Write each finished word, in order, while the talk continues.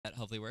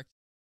hopefully worked.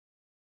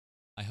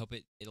 I hope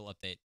it'll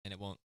update and it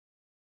won't.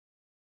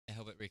 I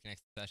hope it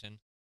reconnects the session.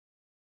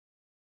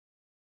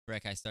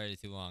 Frick, I started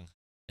too long.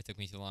 It took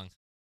me too long.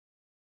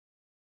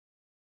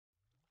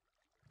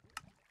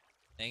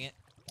 Dang it.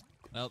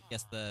 Well,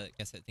 guess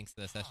it thinks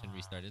the session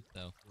restarted,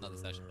 so not the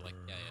session, but like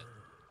yeah.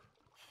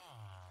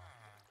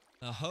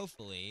 So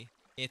hopefully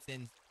it's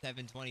in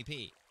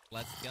 720p.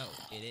 Let's go.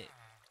 It is.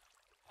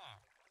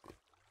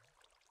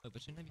 Oh,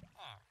 but shouldn't I be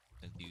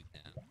gonna do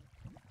that?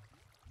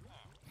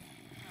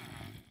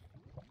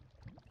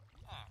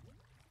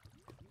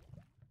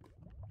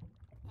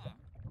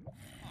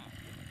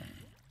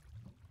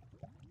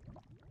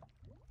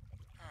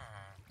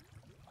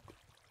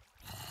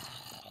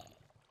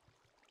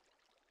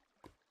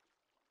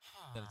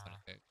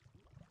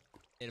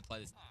 It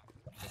applied this.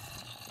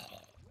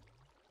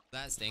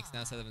 That stinks.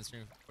 Now it says I've been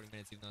streaming for 40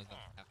 minutes, even though it's not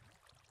half.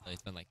 So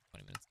it's been like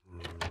 20 minutes.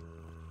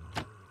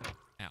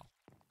 Ow.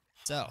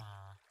 So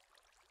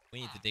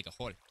we need to dig a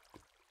hole.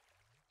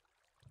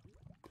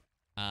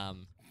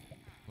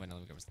 Wait, no, let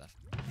me grab my stuff.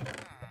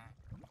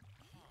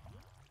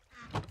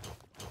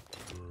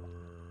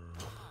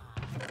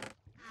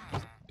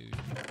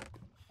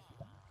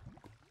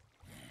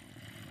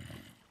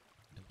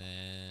 And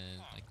then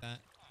like that.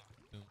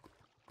 Boom,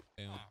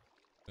 boom,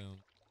 boom,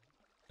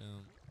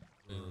 boom,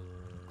 boom.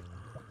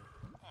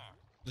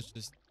 Let's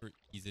just, for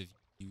ease of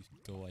use,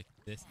 go like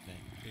this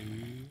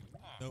then.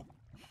 Nope.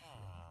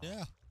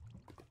 Yeah.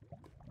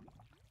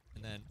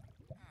 And then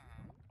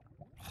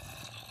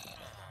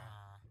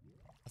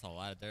that's a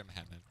lot of dirt I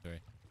have in my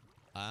inventory.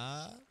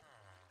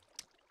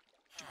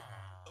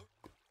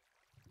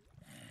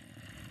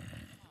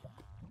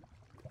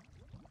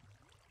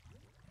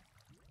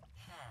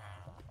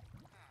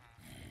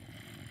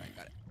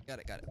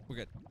 Alright, got it. We're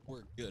good.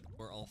 We're good.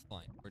 We're all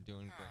fine. We're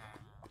doing great.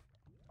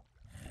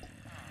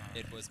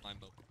 It was my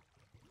moment.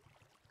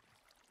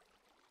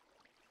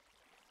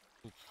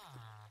 Ooh.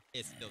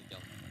 It's still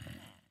yellow.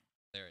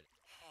 There it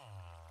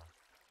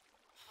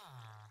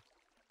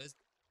is.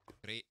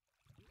 Great.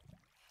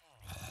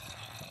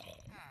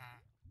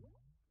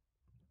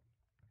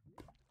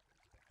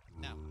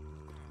 Now,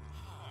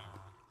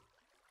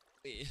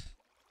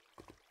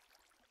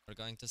 we're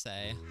going to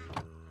say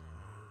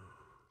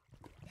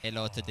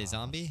hello to the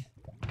zombie.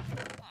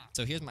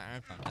 So here's my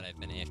iron farm that I've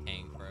been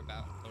AFKing for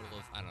about a total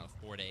of, I don't know,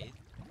 4 days.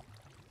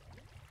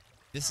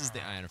 This is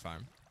the iron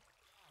farm.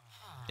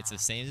 It's the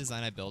same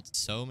design I built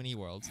so many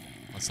worlds,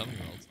 on so many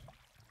worlds.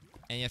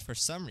 And yet for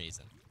some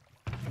reason,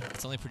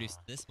 it's only produced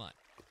this much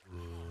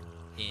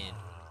in...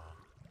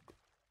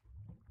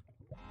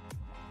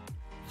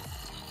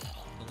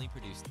 only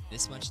produced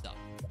this much stuff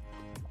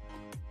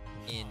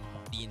in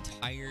the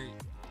entire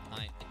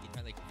time,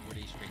 like 4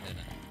 days straight. Then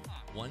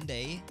 1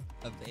 day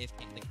of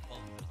AFK, like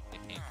 12 hours of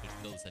AFK, which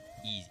builds an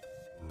easy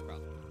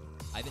problem.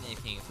 I've been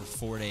AFKing it for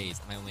 4 days,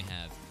 and I only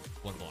have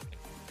 1 block in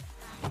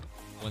 4.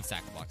 1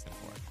 stack of blocks in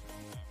 4.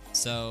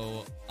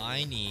 So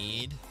I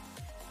need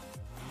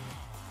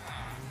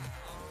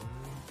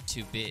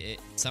to be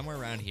somewhere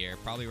around here,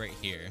 probably right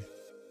here.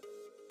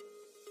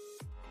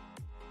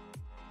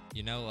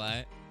 You know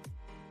what?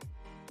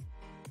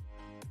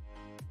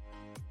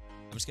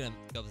 I'm just gonna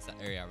go this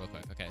area out real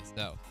quick. Okay,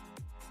 so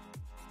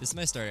this is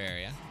my start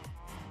area,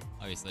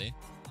 obviously.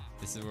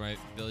 This is where my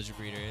villager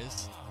breeder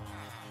is,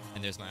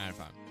 and there's my iron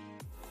farm.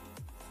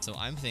 So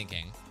I'm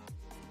thinking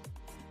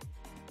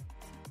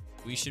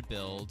we should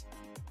build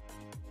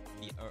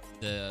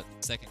the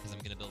second, because I'm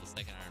gonna build a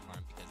second iron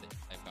farm because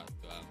I've got to.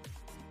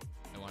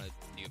 I want to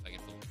see if I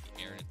can build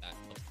the air and if that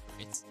helps the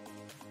rates.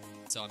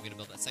 So I'm gonna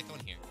build that second one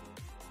here,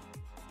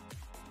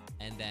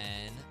 and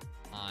then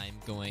I'm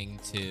going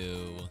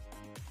to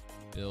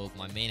build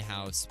my main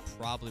house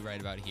probably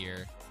right about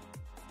here.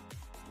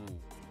 Ooh.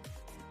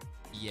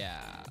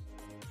 Yeah.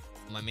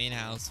 My main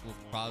house will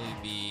probably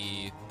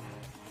be...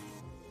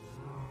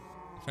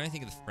 I'm trying to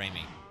think of the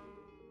framing.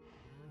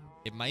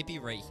 It might be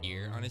right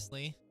here,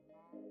 honestly.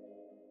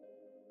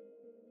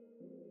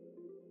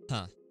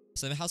 Huh.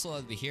 So the house will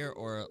either be here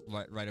or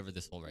right over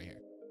this hole right here.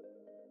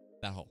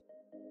 That hole.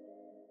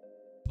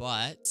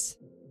 But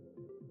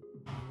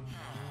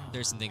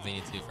there's some things I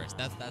need to do first.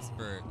 That's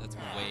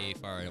way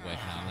far away from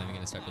now. I'm not even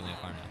gonna start building a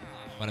farm now.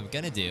 What I'm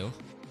gonna do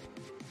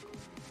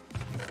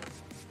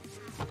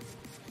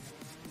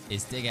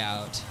is dig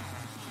out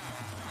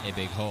a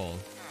big hole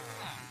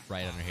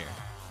right under here,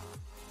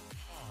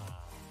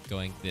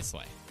 going this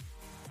way.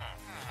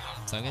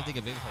 So I'm gonna dig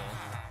a big hole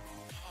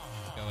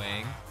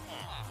going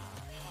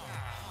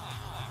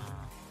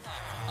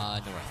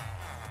north.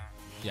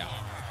 Yeah.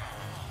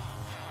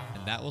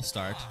 And that will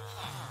start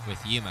with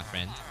you, my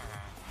friend.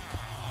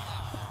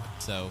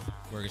 So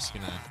we're just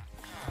gonna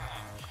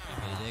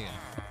keep digging.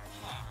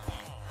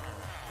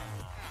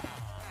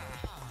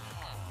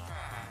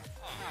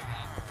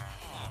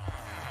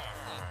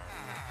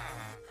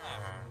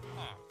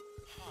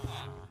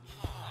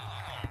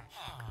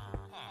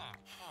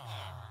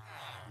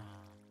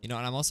 You know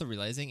what I'm also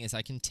realizing is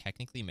I can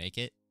technically make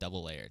it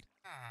double layered.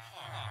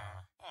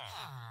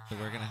 So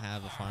we're gonna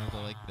have a farm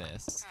go like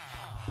this.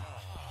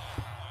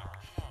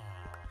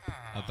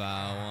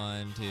 about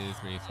 1, 2,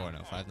 3, 4.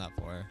 No, 5, not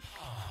 4. There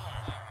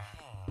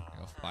we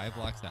go. 5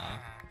 blocks out.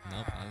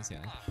 Nope, not the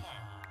ceiling.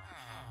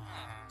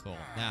 Cool.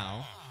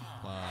 Now,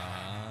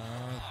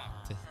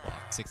 5th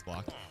block, 6th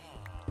block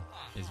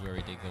is where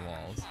we dig the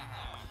walls.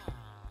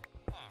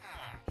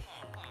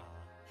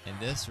 And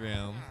this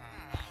room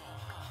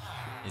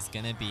is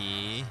gonna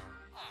be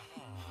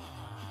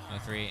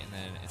 3, and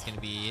then it's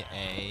gonna be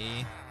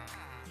a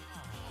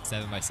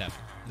 7 by 7.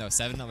 No,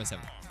 7 not by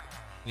 7. It's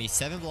gonna be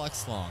 7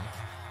 blocks long,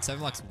 7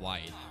 blocks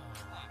wide,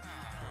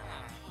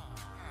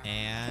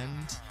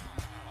 and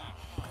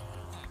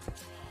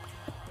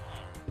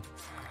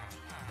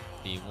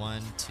be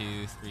 1,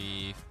 2,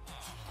 3.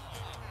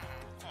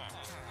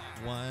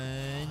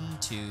 1,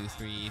 2,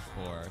 3,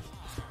 4,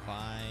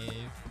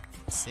 5,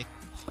 6,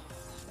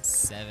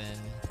 7,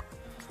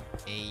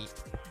 8,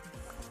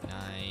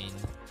 9,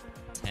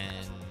 10,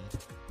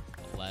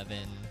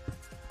 11,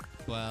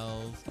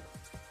 12,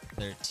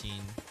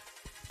 13,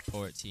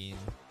 14,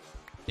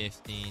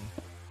 15,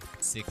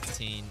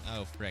 16.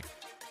 Oh, frick.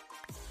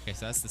 Okay,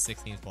 so that's the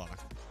 16th block.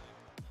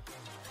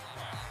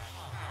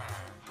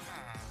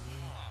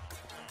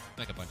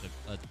 Like a bunch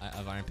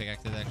of iron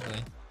pickaxes,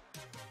 actually.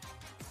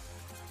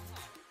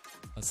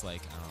 That's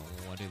like, I don't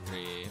know, 1, 2,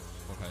 3,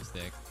 4, 5,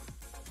 6.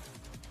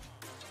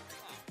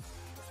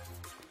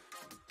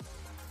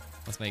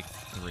 Let's make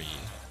 3.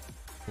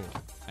 Cool.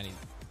 I need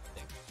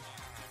 6.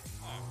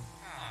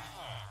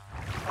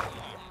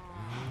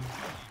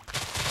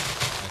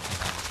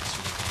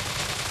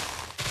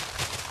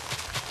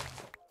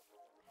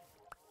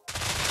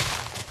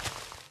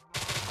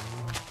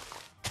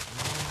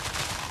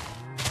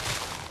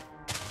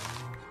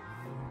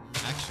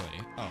 Actually,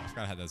 oh, I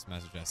forgot I had those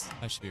massive chests.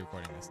 I should be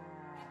recording this.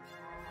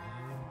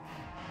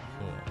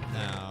 Cool.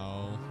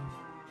 Now,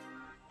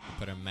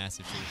 put a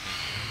massive sugar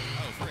cane.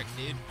 Oh, frick,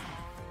 dude.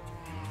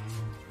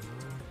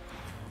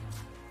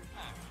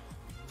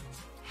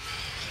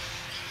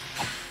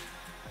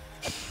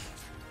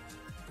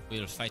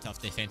 We'll fight off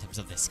the phantoms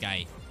of the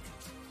sky.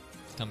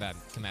 Come at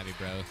me,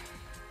 bro.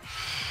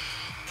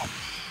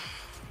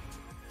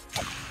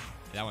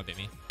 That one bit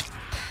me.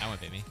 That one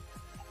bit me.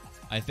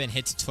 I've been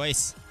hit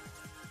twice.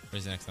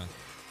 Where's the next one?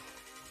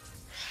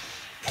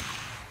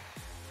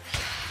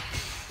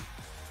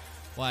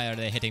 Why are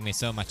they hitting me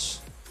so much?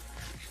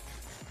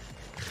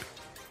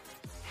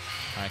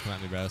 Alright, come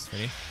at me, bros.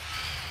 Ready?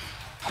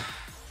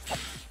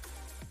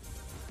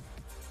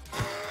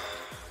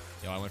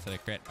 Yo, I went for the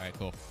crit. Alright,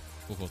 cool.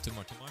 Cool, cool. Two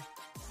more.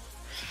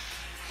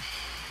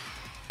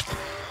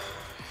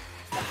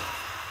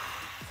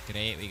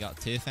 Great, we got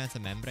 2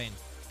 phantom membrane.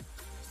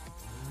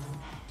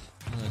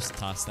 I'll just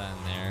toss that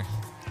in there.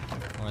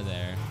 Or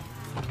there.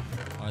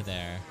 Or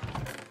there.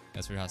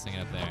 Guess we're tossing it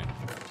up there.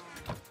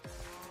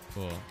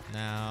 Cool.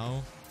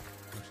 Now,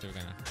 what we're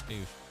gonna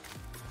do?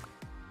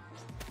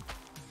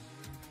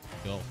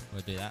 Cool.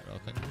 We'll do that real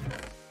quick.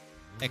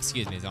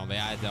 Excuse me, zombie.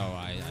 I know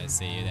I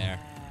see you there.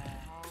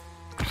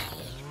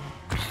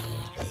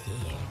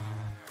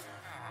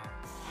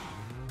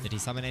 Did he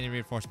summon any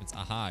reinforcements?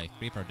 Aha,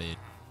 creeper dude.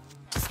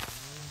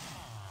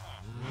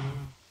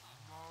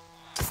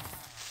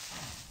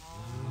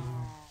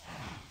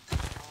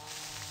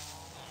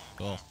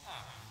 Cool.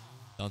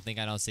 Don't think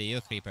I don't see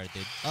you, creeper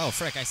dude. Oh,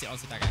 frick, I see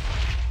that guy.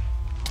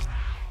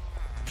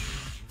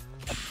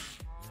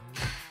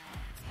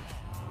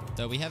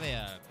 So we have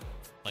a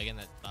plugin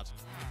that stops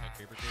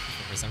creeper creepers,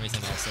 but for some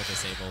reason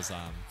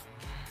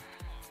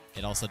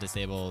it also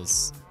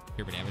disables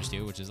creeper damage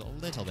too, which is a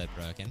little bit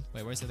broken.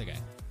 Wait, where's the other guy?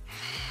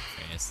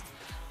 There he is.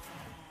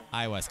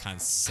 I was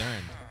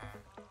concerned.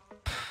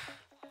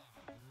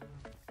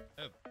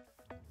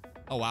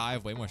 Oh wow, I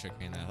have way more sugar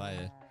cane than I thought I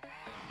did.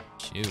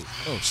 Shoot.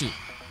 Oh shoot.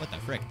 What the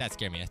frick? That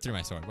scared me. I threw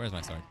my sword. Where's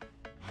my sword?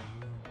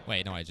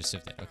 Wait, no, I just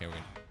shifted. Okay, we're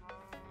good.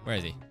 Where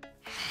is he?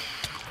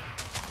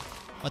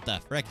 What the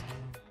frick?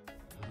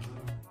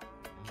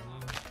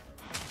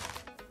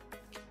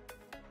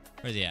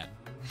 Where's he at?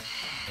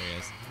 There he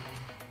is.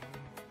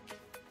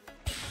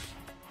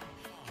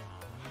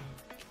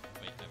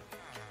 Wait,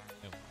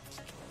 no.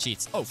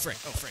 Cheats. Oh frick,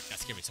 that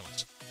scared me so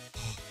much.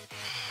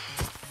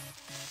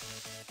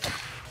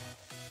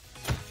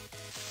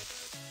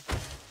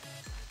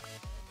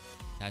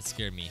 That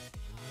scared me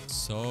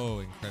so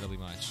incredibly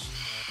much.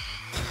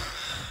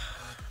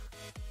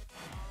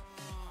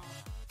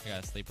 I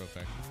gotta sleep real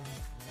quick.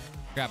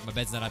 Crap, my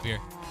bed's not up here.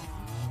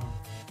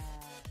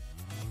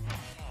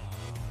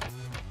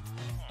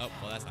 Oh,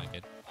 well that's not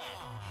good.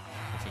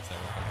 We'll fix that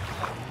real quick.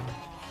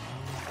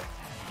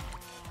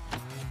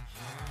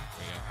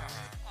 There we go.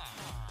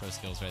 Pro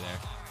skills right there.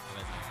 My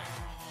bed's not there.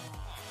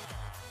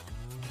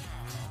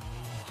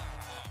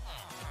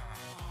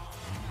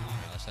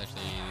 Let's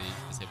actually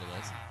disable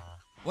those.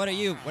 What are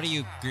you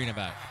green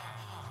about?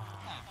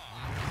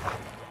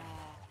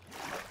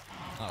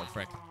 Oh,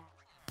 frick.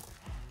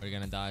 We're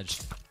gonna dodge.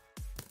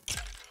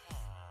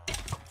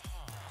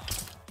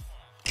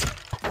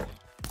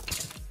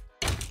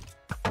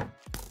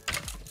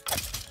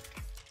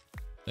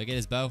 Look at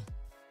his bow.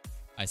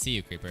 I see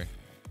you, creeper.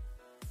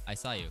 I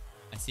saw you.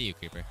 I see you,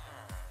 creeper.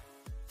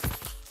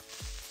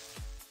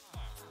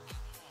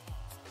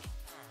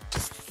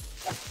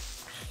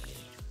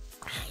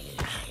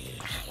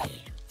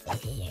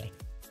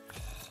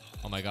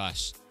 my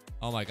gosh.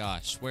 Oh my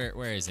gosh.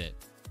 Where is it?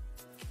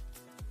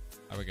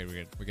 Oh, we're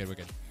good. We're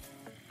good.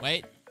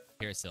 Wait.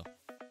 Here still.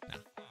 No.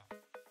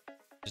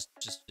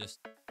 Just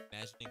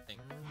imagining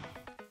things.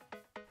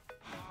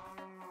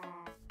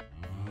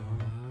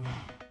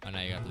 Oh, now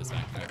you got this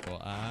back. Alright, cool.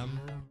 Do I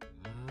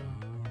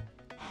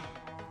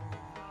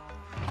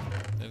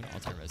have an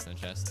alternate redstone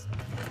chest?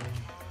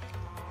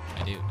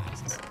 I do.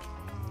 Nice.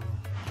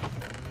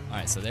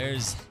 Alright, so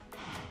there's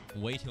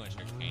way too much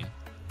sugarcane.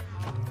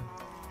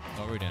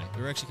 What were we doing?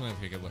 We were actually coming up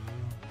pretty good. What?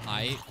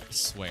 I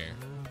swear.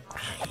 I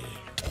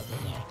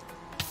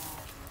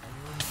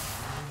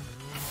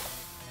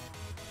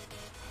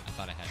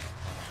thought I had it.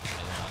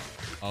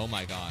 Oh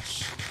my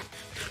gosh.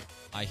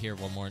 I hear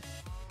one more.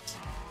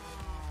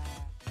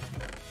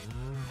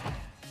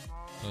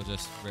 We'll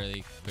just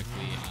really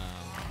quickly,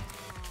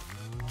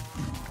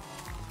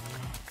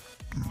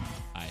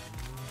 hi.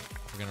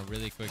 We're gonna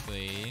really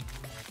quickly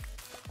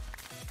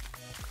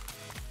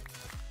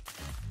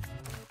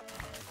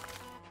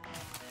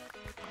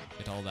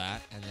get all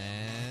that, and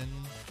then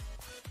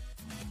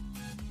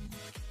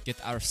get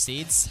our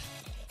seeds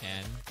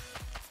and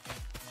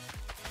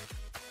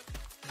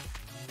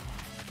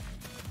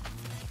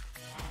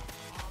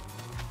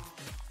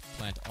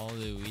plant all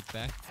the wheat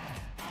back.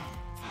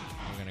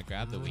 We're gonna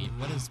grab the wheat.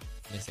 What is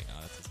missing?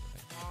 Oh, that's something.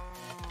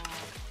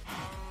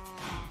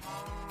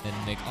 Then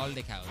make all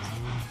the cows.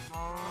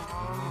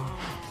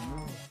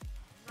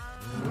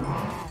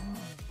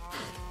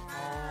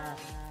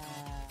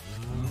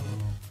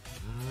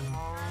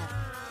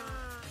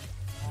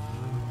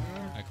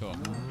 Alright, cool.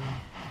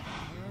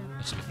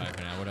 That should be fine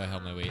for now. Where do I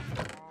hold my wheat?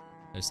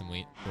 There's some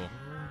wheat. Cool.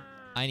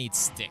 I need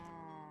stick.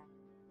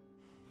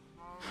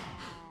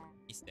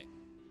 Stick.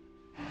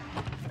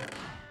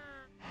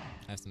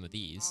 I have some of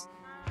these.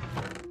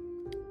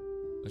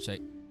 Which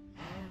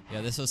yeah,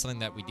 this was something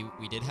that we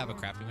did have a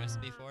crafting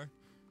recipe for,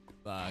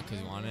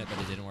 because we wanted it, but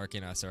it didn't work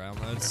in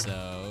survival mode,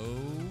 so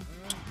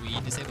we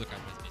disabled the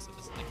crafting recipe. So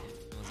this is like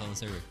no one's on the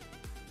server.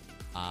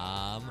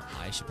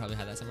 I should probably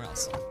have that somewhere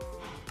else,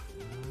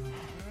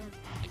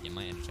 like in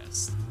my ender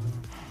chest.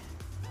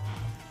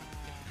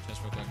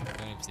 Chest real quick.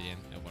 Going obsidian.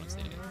 No, one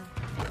obsidian.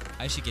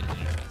 I should get an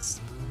ender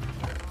chest.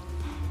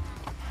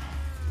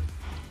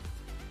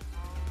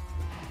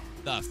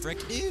 The frick,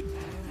 dude? Do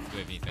we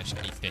have any fish?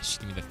 I need fish.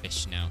 Give me the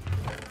fish now.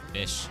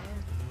 Fish.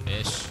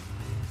 Fish.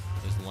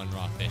 There's one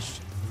raw fish.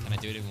 Can I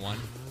do it in one?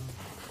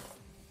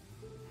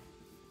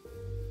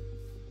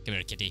 Come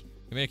here, kitty.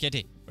 Come here,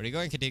 kitty. Where are you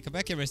going, kitty? Come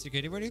back here, Mr.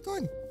 Kitty. Where are you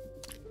going?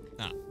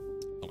 Ah.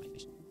 Oh, my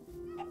fish.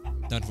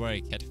 Don't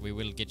worry, cat. We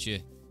will get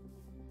you.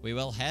 We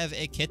will have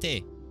a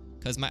kitty.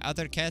 Because my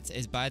other cat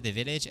is by the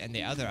village, and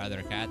the other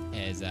cat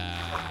is,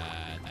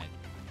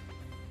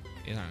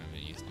 he's not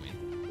even used to me.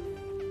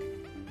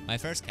 My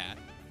first cat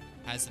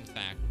has, in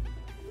fact,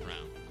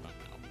 drowned from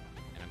hell,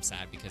 and I'm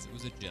sad because it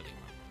was a jelly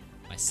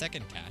one. My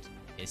second cat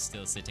is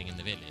still sitting in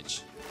the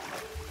village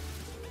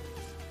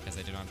because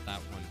I did not want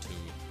that one to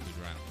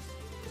drown.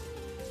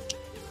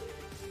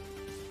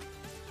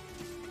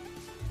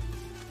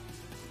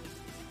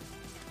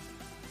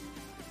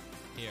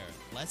 Here,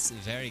 let's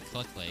very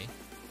quickly.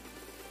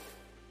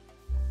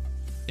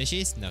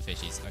 Fishies? No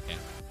fishies. Okay.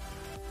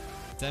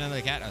 Is that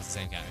another cat? Oh, it's the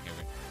same cat. Okay,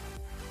 we're good.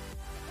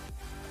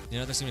 You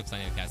know, there's gonna be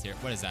plenty of cats here.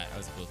 What is that? Oh,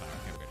 it's a blue flower.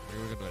 Okay,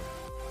 we're good.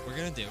 We're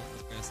gonna do.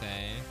 We're gonna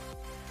say.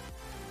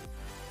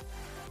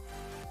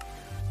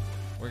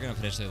 We're gonna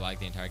potentially like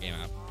the entire game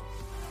out.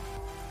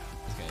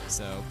 Okay,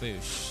 so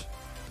boosh.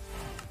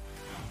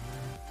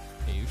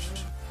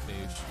 Boosh.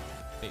 Boosh.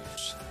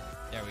 Boosh.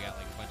 There, we got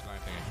like a bunch of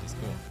iron pickaxes.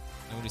 Cool.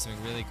 I'm gonna do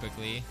something really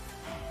quickly.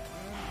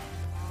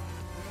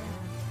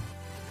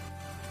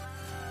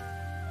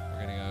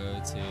 We're gonna go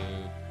to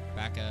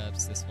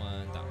backups. This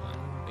one, that one.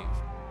 Boosh.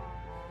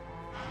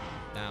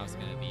 Now it's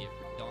gonna be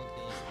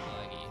ridiculous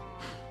laggy.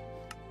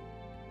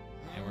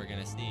 And we're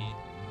gonna see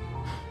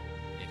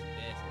if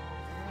this.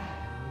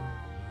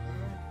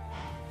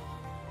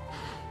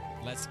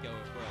 Let's go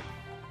at work.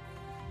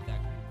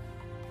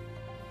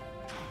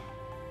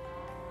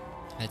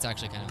 It's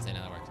actually kind of insane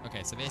how that works.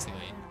 Okay, so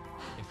basically,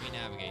 if we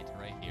navigate to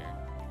right here,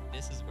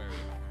 this is where we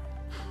are.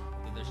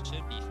 So there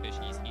should be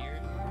fishies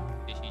here,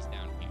 fishies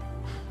down here.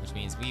 Which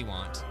means we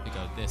want to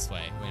go this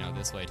way. We know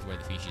this way to where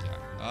the fishies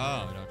are.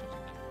 Oh, we don't touch that.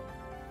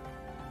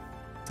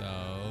 So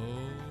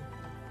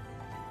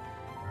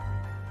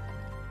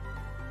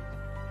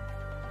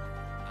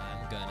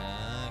I'm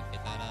gonna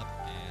get that up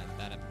and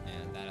that up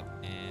and that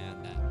up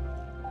and that.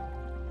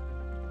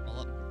 All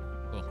up.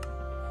 Cool.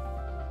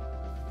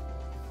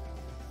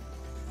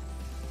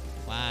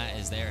 Why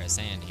is there a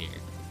sand here?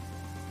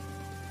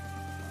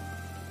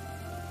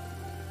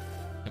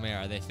 Come here,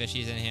 are they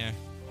fishies in here?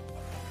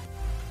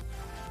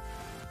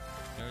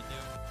 No,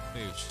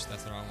 boosh,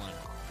 that's the wrong one.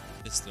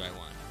 This is the right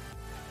one.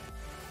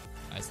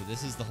 Alright, so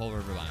this is the whole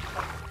river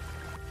biome.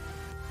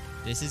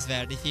 This is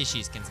where the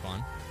fishies can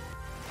spawn.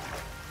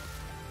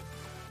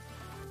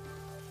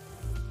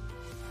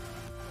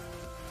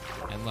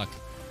 And look,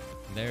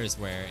 there's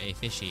where a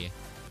fishy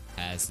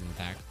has in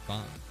fact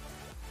spawned.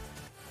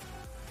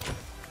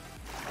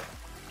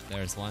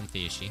 there's one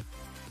fishy.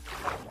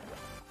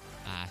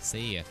 I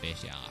see a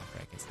fishy. Oh,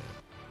 frick, it's there.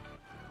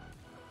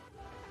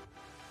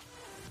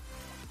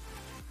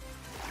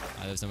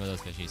 Oh, there's some of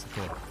those fishies.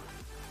 Cool.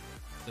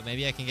 So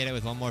maybe I can get it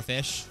with one more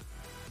fish.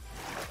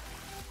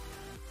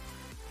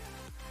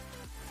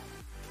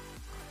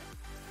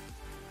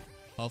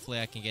 Hopefully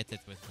I can get it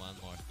with one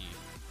more fish.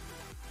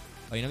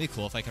 Oh, you know, it'd be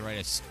cool if I could write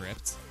a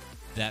script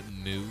that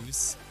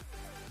moves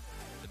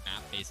the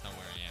map based on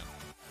where I am.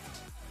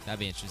 That'd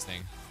be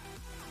interesting.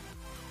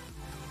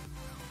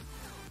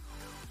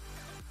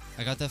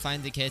 I got to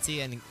find the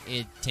kitty and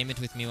it tame it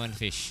with me one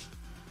fish.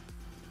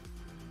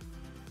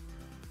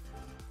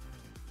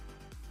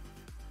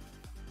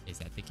 Is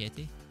that the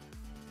kitty?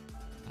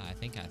 I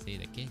think I see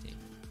the kitty.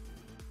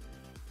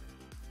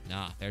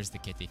 Nah, there's the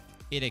kitty.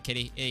 Eat it,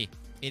 kitty. Hey,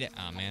 eat it.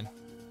 Oh, man.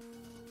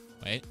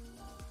 Wait.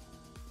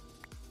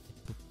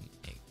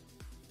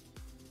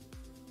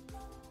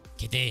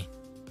 Kitty.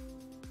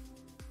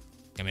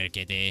 Come here,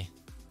 kitty.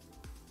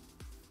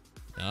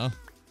 No.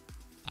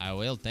 I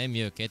will tame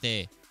you,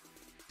 kitty.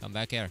 Come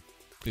back here.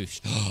 Boosh.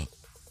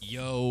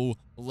 Yo,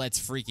 let's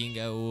freaking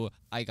go.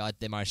 I got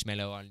the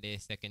marshmallow on the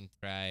second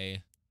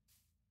try.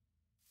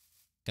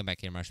 Come back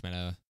here,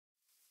 marshmallow.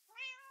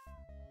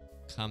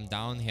 Come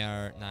down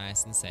here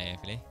nice and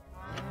safely.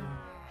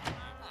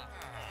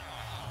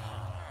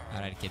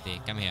 Alright, kitty,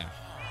 come here.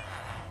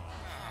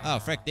 Oh,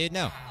 frick, dude,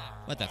 no.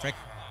 What the frick?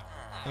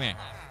 Come here.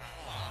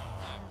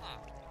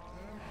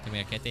 Come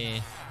here,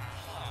 kitty.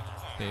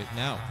 Dude,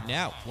 no,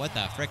 no. What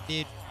the frick,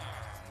 dude?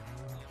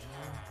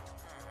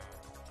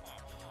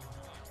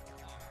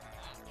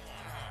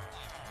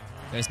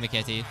 There's my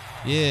kitty.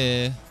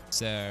 Yeah,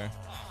 sir.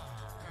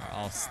 We're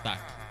all stuck.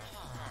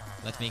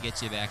 Let me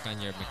get you back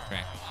on your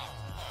McCrack.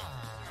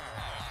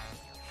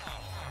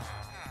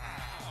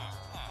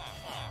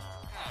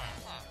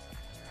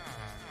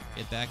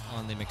 Get back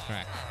on the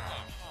McCrack.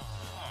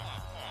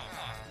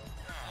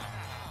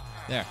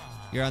 There.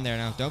 You're on there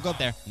now. Don't go up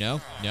there. No,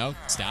 no,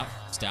 stop,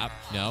 stop,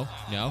 no,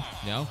 no,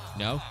 no,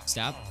 no,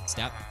 stop,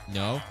 stop,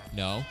 no,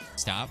 no,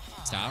 stop,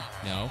 stop,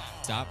 no,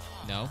 stop,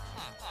 no.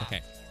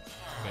 Okay.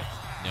 Good.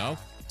 No,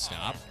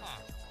 stop.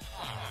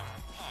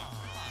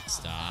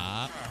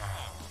 Stop.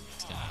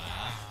 Stop.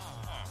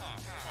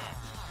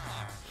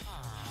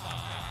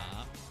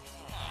 Stop.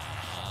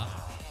 Stop.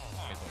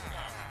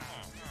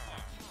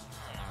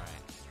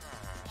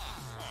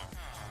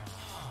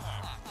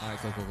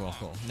 Okay, cool. Alright,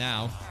 cool.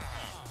 Now,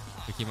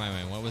 to keep my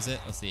mind, what was it?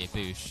 Let's see,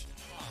 boosh.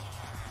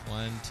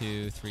 1,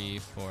 2, 3,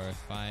 4,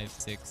 5,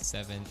 6,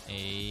 7,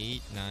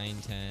 8, 9,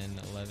 10,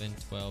 11,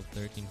 12,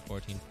 13,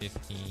 14,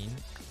 15.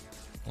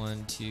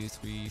 1, 2,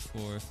 3,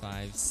 4,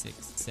 5,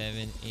 6,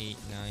 7, 8,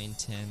 9,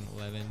 10,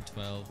 11,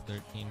 12,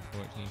 13,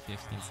 14,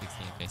 15,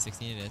 16. Okay,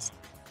 16 it is.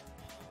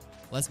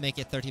 Let's make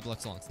it 30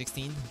 blocks long.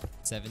 16,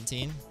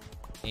 17,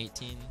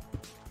 18,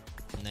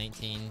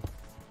 19,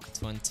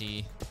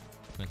 20,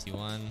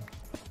 21,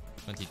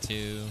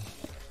 22,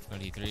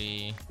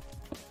 23.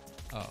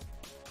 Oh.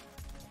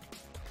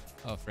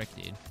 Oh, frick,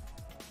 dude.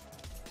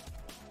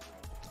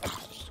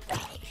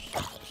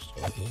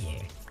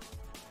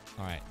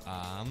 Alright,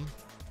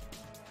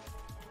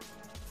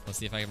 let's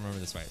see if I can remember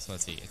this right. So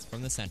let's see. It's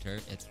from the center.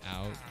 It's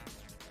out.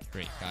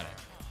 Great, got it.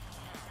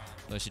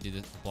 So I should do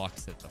the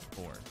blocks at the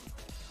 4.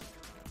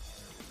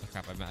 Oh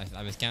crap,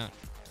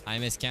 I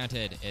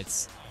miscounted.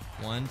 It's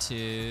 1,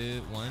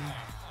 2,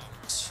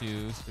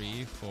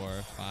 3, 4,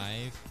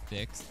 5,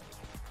 6,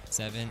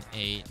 7,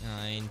 8,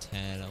 9,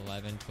 10,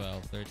 11,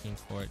 12, 13,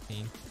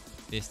 14,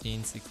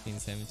 15, 16,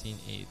 17,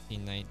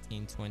 18,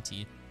 19,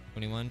 20,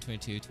 21,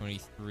 22,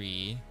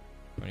 23,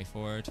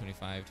 24,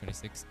 25,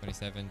 26,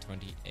 27,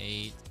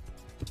 28,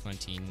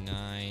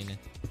 29,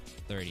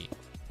 30.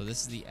 So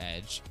this is the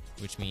edge,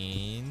 which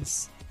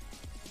means...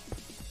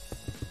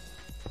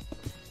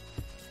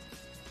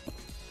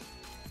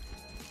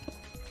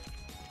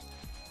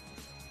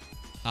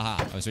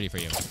 Haha, I was ready for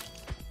you.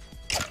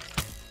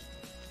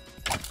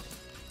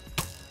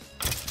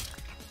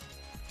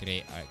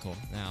 Great, alright, cool.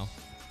 Now,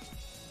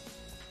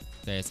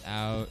 there's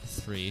out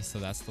 3, so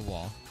that's the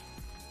wall.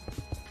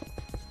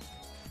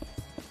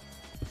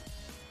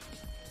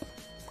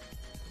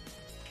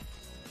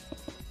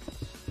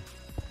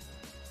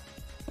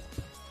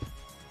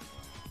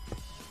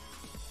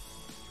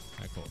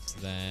 Alright, cool. So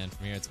then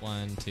from here it's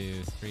 1,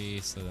 2, 3,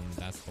 so then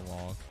that's the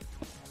wall.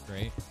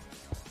 Great.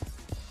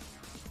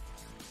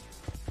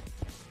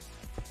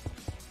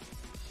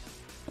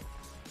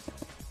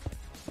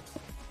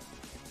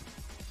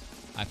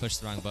 I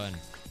pushed the wrong button.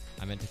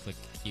 I meant to click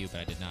Q,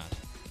 but I did not.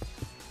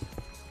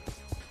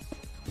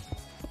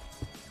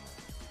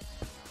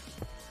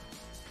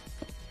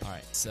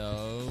 Alright,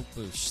 so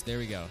boosh. There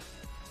we go.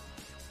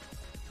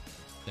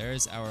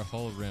 There's our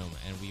whole room,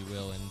 and we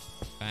will in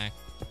fact...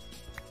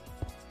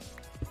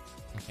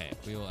 Okay,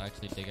 we will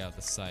actually dig out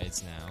the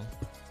sides now.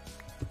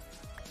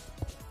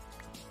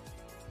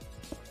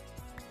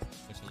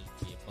 Which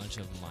will be a bunch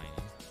of mining.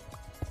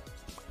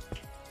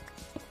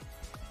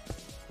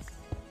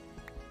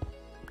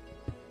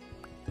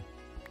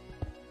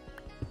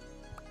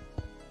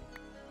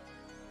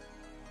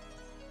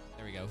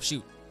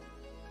 shoot.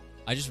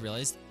 I just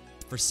realized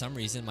for some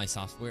reason my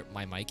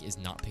my mic is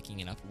not picking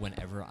it up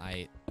whenever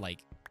I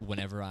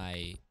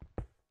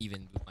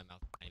even move my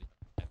mouth. I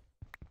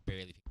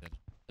barely pick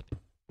it up.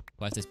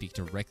 I have to speak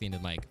directly into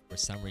the mic for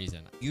some reason.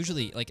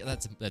 Usually, like,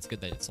 that's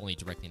good that it's only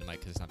directly into the mic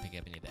because it's not picking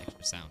up any of the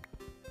extra sound.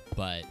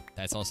 But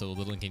that's also a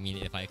little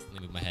inconvenient if I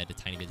accidentally move my head a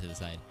tiny bit to the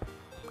side.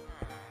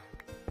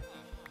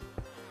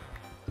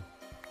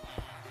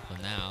 So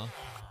now,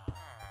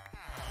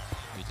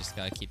 we just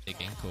gotta keep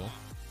digging. Cool.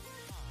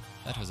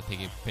 That was a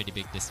pretty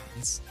big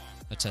distance.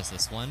 Let's test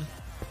this. 1,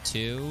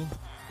 2,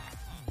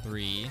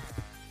 3,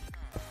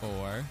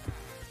 4,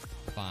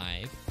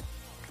 5,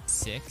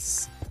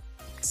 6,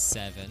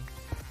 7,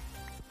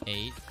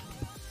 8,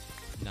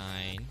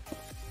 9,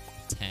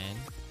 10,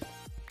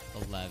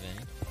 11,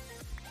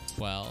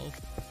 12,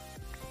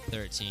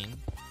 13,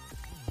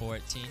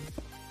 14,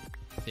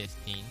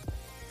 15,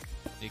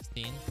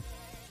 16,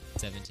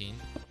 17,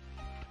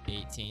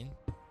 18,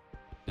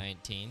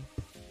 19,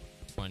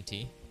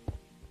 20,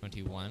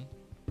 21,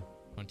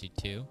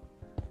 22,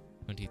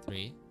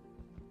 23,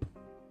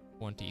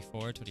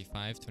 24,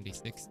 25,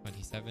 26,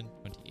 27,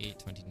 28,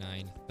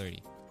 29,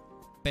 30.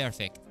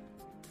 Perfect.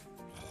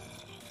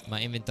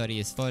 My inventory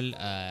is full.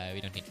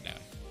 We don't need flour.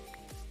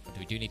 But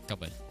we do need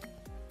cobble.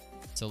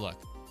 So look.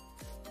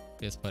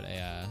 Let's put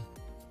a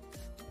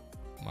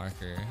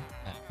marker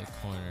at the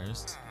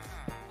corners.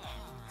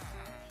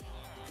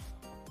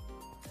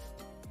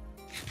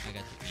 I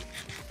got to eat.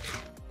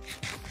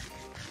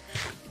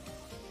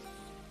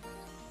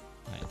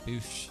 Alright,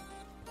 boosh.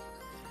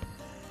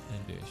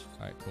 And boosh.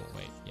 Alright, cool.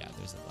 Wait, yeah,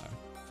 there's a flower.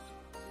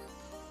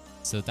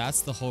 So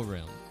that's the whole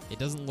room. It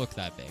doesn't look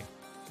that big.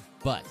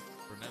 But,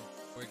 remember,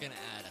 we're gonna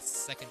add a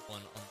second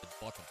one on the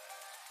bottom.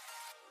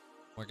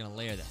 We're gonna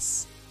layer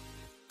this.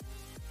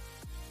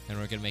 And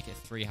we're gonna make it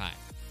 3 high.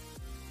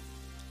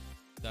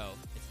 So,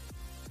 it's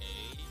a...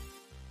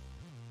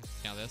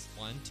 Count this.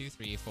 1, 2,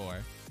 3,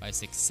 4, 5,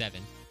 6,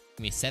 7.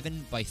 Give me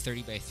 7 by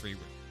 30 by 3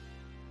 room.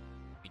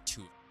 Give me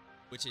 2.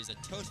 Which is a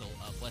total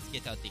of, let's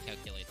get out the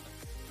calculator.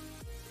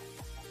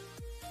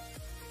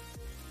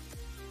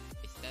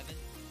 7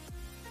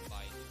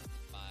 by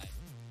 5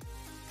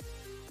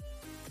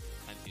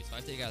 times 2. So I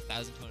have to take out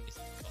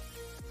 1,260 volts.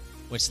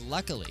 Which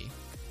luckily...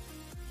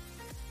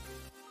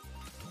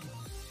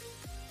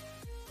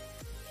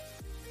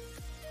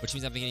 Which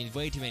means I'm getting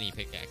way too many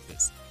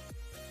pickaxes.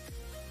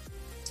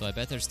 So I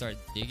better start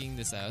digging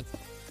this out.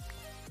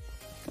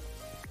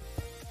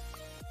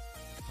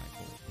 Alright,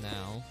 cool.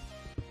 Now...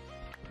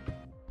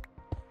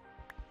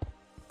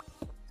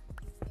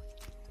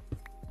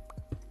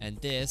 And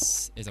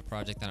this is a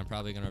project that I'm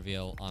probably going to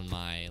reveal on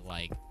my,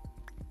 like...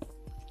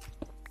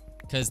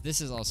 Because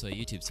this is also a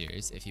YouTube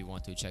series, if you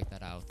want to check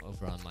that out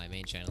over on my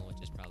main channel, which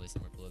is probably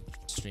somewhere below the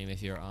stream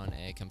if you're on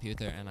a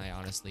computer, and I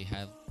honestly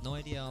have no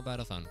idea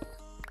about a phone.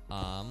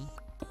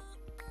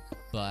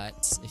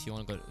 But if you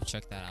want to go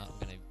check that out, I'm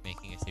going to be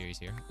making a series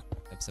here.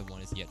 Episode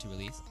 1 is yet to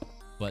release.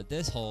 But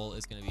this hole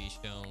is going to be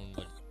shown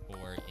what it's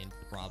for in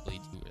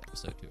probably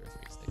episode 2 or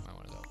 3, so you might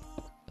want to go.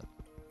 So,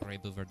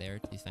 right over there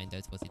to find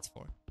out what it's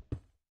for.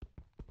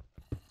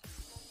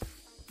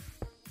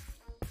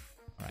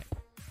 Alright.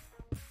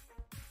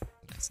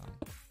 Nice song.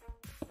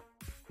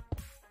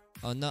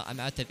 Oh no,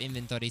 I'm out of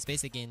inventory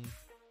space again.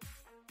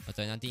 What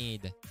do I not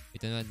need? We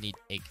do not need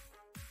egg.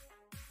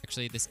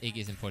 Actually, this egg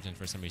is important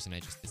for some reason, I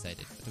just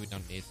decided. But we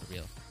don't need it for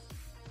real.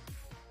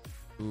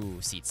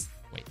 Ooh, seeds.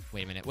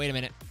 Wait a minute, wait a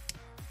minute.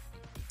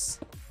 Nice,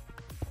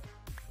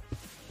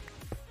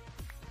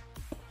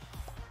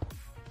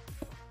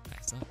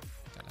 huh?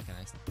 Got like a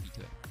nice beat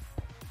to it.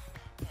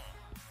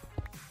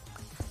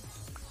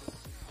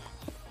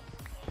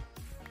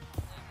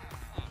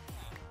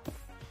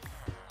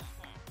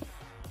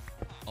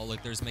 Oh,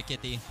 look, there's my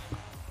kitty.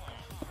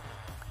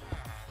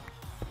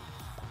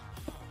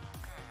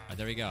 Oh,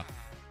 there we go.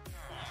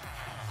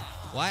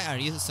 Why are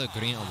you so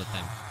green all the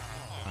time?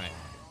 Alright.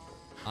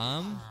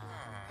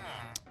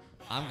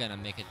 I'm gonna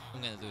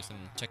do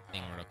some check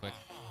thing real quick.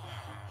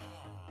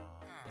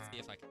 Let's see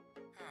if I can.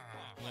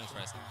 I'm gonna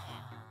try something.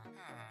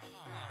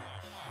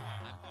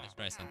 I'm gonna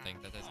try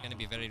something that is gonna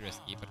be very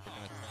risky, but we're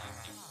gonna try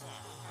something.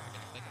 We're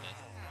gonna click this.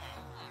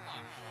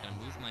 I'm gonna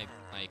move my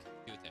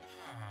computer.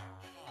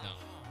 No.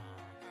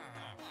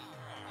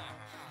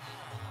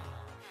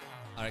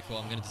 Alright, cool.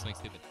 I'm gonna do something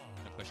stupid. I'm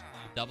gonna push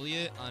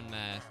W on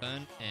my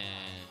phone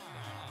and...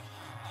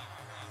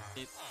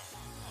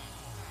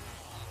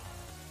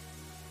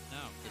 No,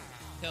 it's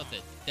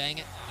tilted. Dang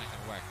it. Not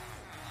gonna work.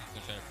 I'm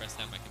gonna try to press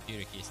down my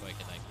computer key so I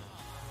can, like,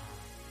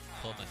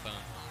 hold my phone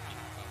on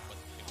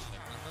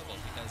mobile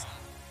because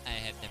I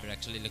have never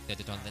actually looked at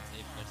it on that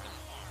same person.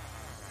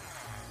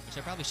 Which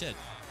I probably should,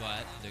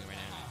 but I'm doing it right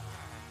now.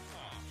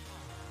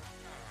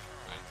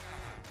 Alright.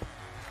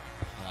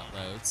 Well, that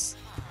loads.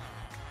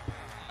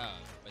 Oh,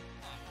 but...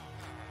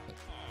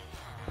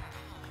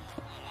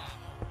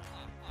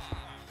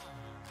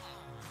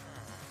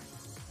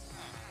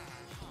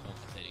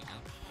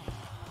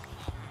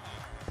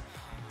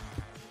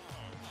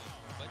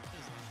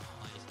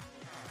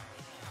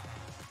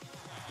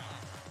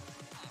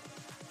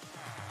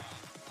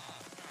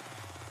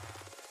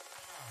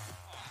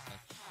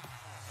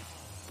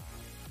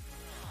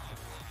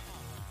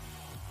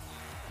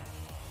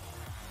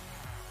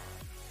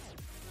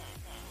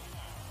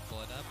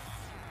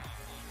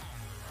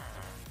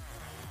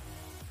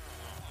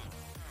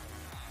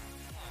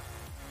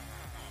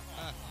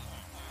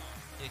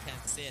 You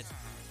can't see it.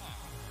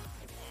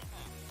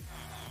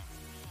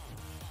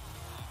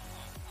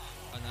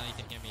 Oh, now you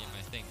can hear me in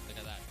my thing. Look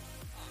at that.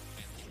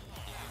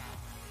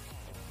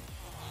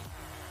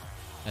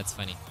 That's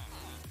funny. I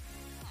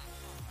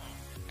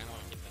kind of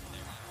want to keep that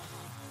there.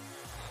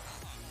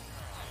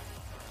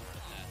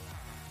 Put that.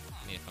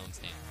 I need a phone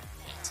stand.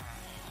 Yes.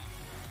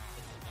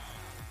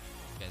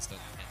 You guys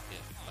can't see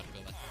it, but go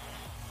left.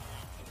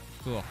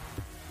 Cool.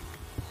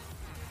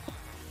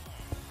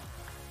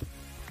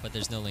 But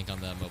there's no link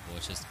on the mobile,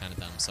 which is kind of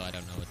dumb, so I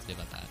don't know what to do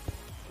about that.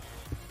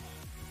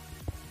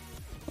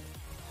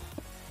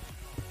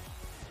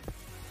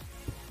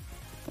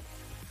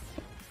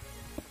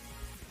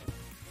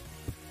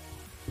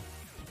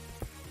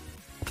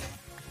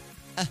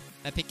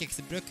 My pickaxe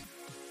broke.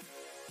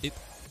 Oop.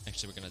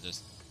 Actually, we're gonna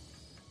just...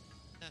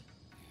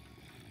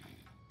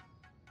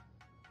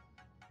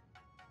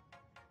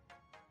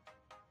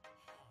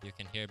 You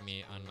can hear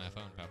me on my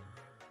phone, probably.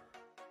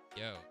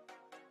 Yo.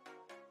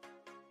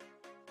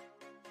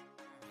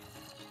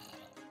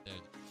 Dude.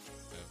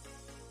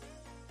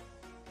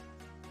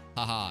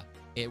 Oh. Haha.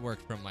 It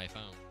worked from my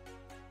phone.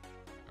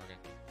 Okay.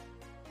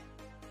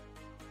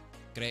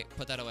 Great.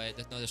 Put that away.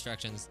 There's no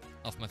distractions.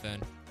 Off my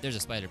phone. There's a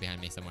spider behind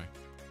me somewhere.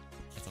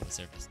 That's on the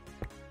surface.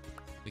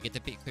 We get the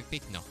quick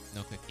peek? No.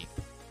 No quick peek.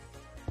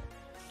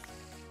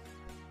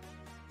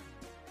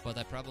 But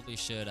I probably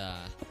should,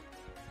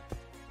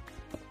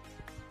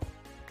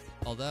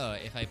 although,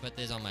 if I put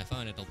this on my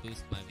phone, it'll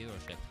boost my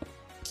viewership.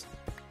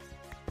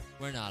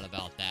 We're not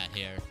about that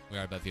here. We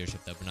are about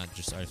viewership, though. We're not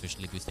just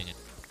artificially boosting it.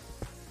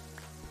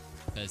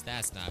 Because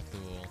that's not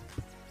cool.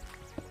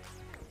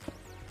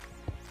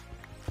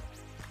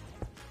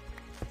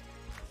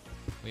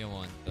 We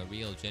want the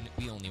real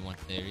we only want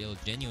the real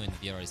genuine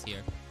viewers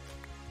here.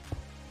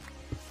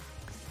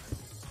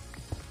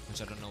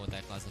 Which I don't know what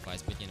that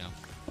classifies, but you know.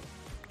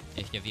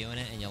 If you're viewing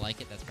it and you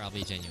like it, that's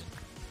probably genuine.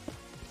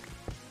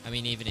 I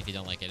mean, even if you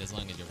don't like it, as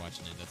long as you're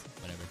watching it, that's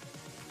whatever.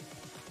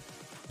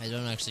 I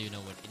don't actually know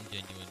what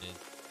ingenuine is.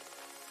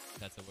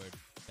 That's a word.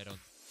 I don't.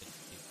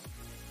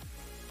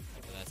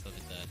 But that's what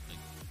it does. Like,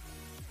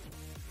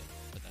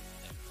 put that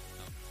there.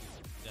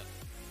 No. Up.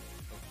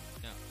 Oh,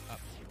 no.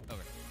 Up.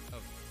 Over.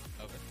 Over.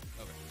 Over.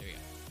 Over. There we go.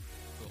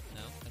 Cool.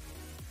 No. That's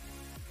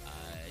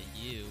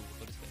you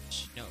go to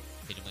switch. No.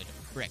 Page later.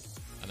 Frick.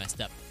 I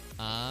messed up.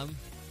 Alright.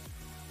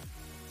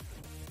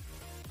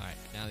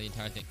 Now the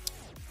entire thing.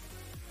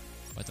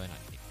 What do I not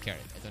need?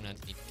 Carrot. I do not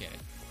need carrot.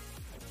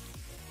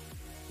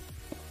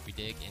 We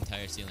dig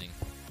entire ceiling.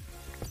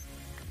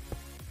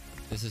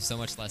 This is so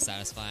much less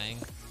satisfying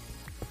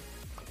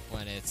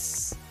when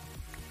it's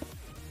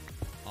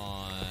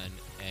on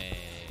a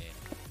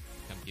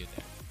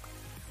computer.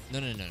 No.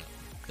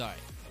 Sorry.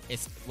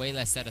 It's way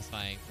less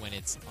satisfying when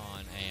it's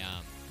on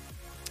a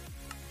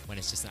when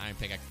it's just an iron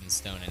pickaxe and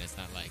stone and it's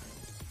not like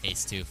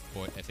haste 2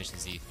 for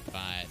efficiency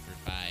 5 for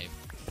 5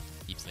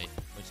 deep slate,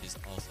 which is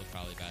also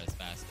probably about as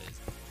fast as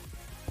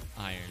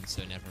iron,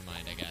 so never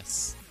mind, I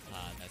guess.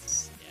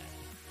 That's, yeah.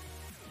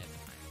 Never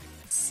mind,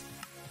 I guess.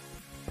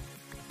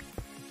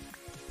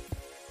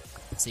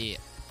 See,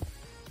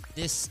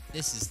 this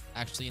is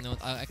actually, you know,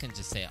 I can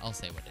just say it. I'll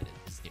say what it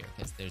is here,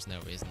 because there's no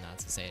reason not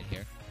to say it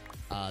here,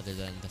 other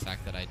than the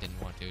fact that I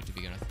didn't want to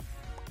begin with.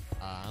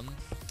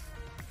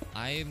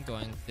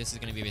 This is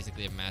going to be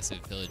basically a massive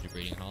villager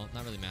breeding hall.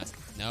 Not really massive.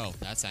 No,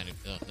 that sounded,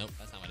 nope,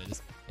 that's not what it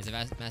is. It's a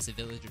massive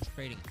villager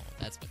trading hall.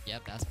 That's what,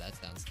 yep, that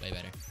sounds way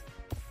better.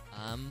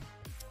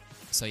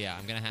 So yeah,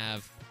 I'm gonna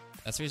have,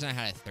 that's the reason I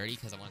had it 30,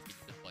 because I want to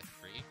keep it like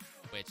 3,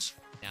 which,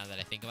 now that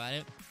I think about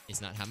it,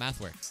 is not how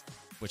math works.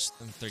 Which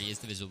 30 is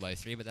divisible by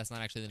 3, but that's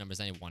not actually the numbers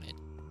I wanted.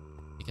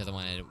 Because I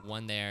wanted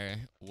 1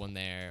 there, 1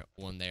 there,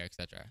 1 there,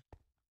 etc.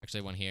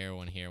 Actually, 1 here,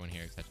 1 here, 1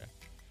 here, etc.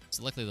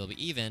 So luckily they'll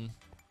be even.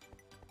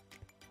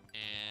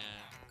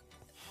 And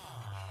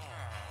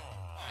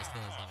I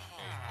still have zombie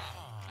carrying thing.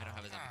 I don't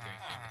have a zombie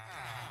carrying thing.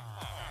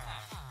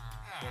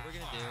 What we're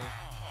gonna do,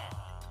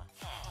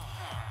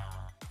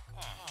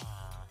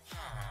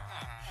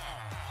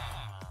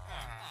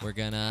 we're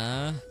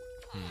gonna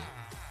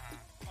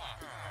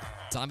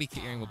zombie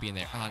carrying will be in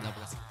there. Ah, no, but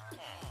that's...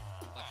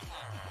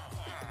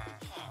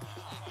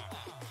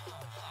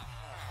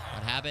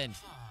 What happened?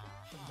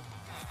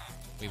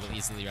 We will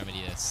easily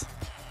remedy this.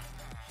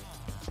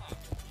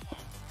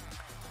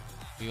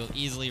 We will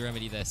easily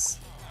remedy this.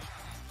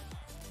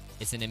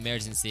 It's an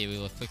emergency. We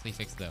will quickly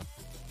fix though.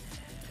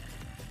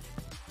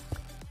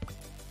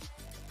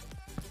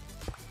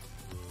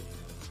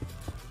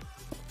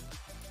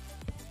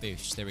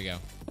 Boosh. There we go.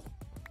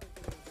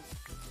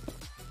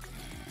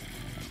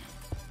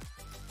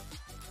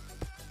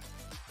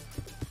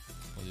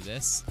 We'll do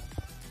this.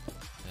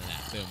 And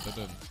that. Boom, boom,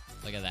 boom.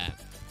 Look at that.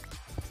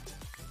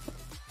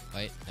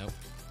 Wait, nope.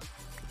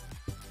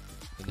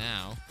 So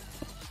now...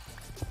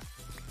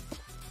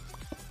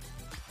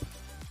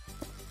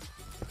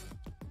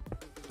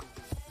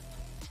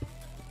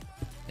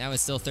 Now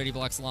it's still 30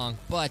 blocks long,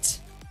 but...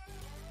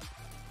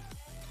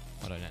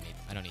 What do I not need?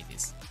 I don't need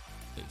these.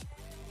 Boom.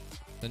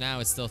 So now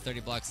it's still 30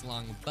 blocks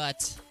long,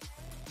 but...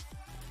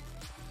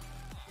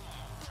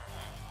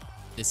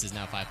 this is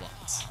now 5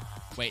 blocks.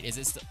 Wait, is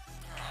it still?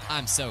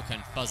 I'm so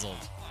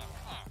confuzzled.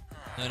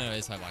 No, no,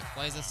 it's 5 blocks.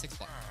 Why is this 6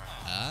 blocks?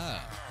 Oh.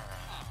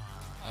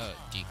 Oh,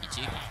 cheeky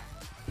cheeky. Okay,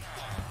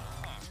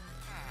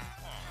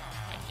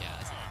 yeah,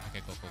 that's it.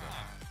 Okay, cool, cool,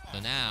 cool. So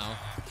now,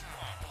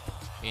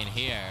 in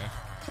here,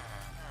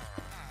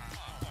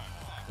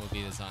 will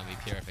be the zombie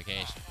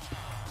purification.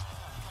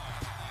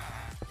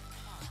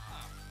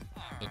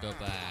 We'll go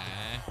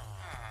back.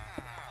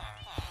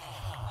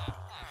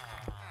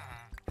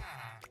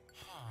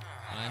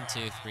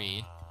 1, 2,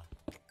 3,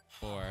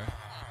 4,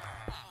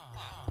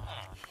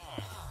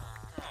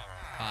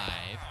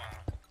 5.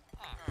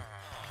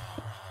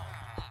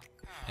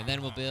 And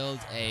then we'll build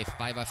a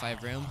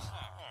 5x5 room,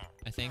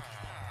 I think.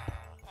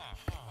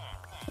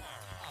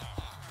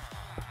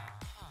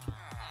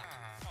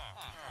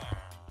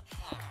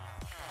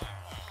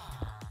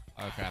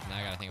 Oh crap, now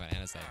I gotta think about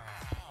andesite.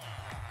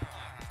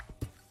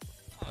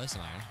 Oh, there's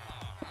some iron.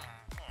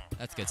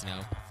 That's good to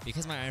know.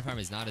 Because my iron farm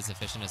is not as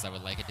efficient as I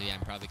would like it to be, I'm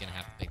probably gonna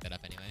have to pick that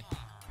up anyway.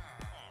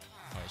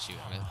 Oh wait, shoot,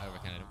 I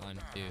overcounted it. 1,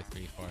 2,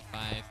 3, 4,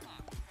 5,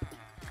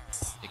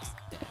 6, 7,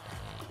 8,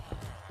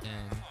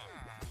 9, 10.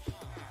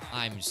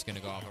 I'm just gonna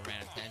go off a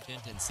random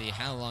tangent and see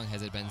how long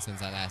has it been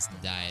since I last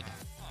died.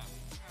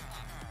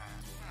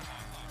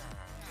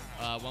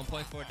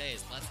 1.4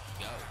 days. Let's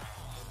go.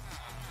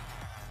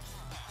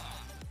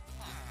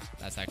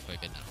 That's actually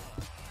good enough.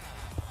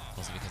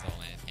 Also because of all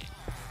my pain.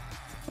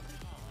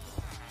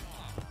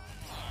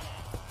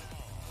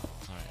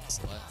 Alright,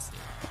 so let's see.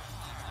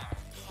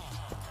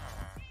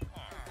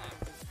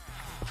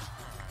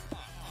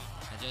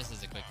 And just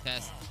as a quick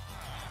test,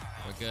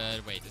 we're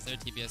good. Wait, is there a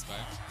TPS bar?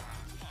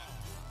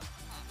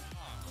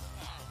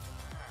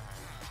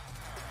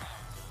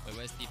 Wait,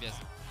 where's TPS?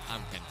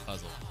 I'm kind of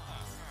puzzled.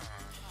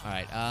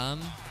 Alright,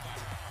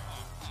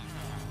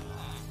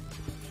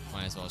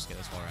 might as well just get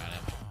this while we're at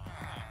it.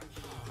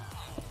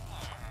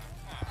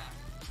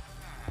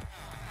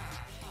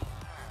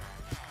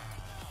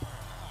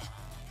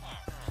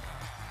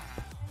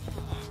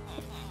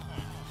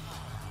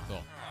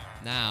 Cool.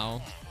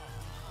 Now,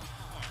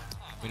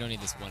 we don't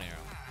need this one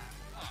arrow.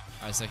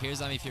 Alright, so here's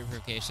zombie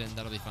purification.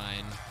 That'll be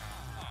fine.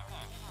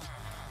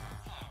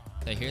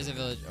 Okay, here's a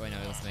village. Oh, wait, no,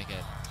 let's make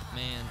it.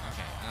 Man,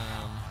 okay,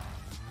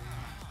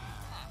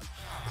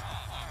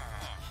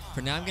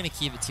 for now, I'm gonna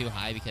keep it too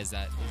high because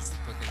that is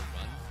quicker to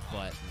run,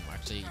 but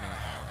actually, you know what?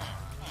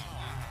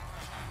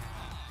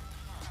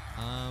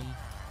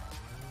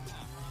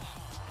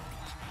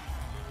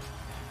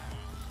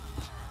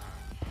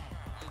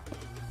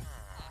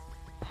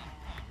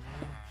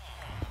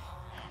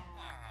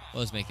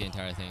 We'll just make the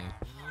entire thing,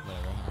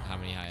 whatever, how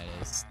many high it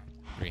is,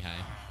 3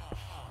 high,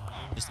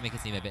 just to make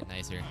it seem a bit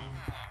nicer.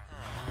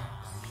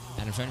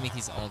 And I'm trying to make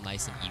these all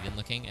nice and even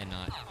looking and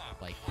not,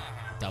 like,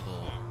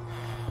 double...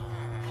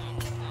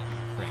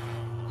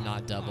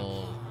 Not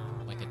double...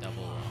 Like a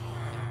double...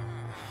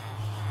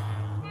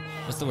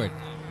 What's the word?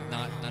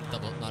 Not a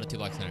double... Not a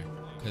 2-block center.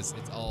 Because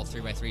it's all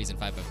 3x3s and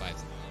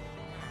 5x5s.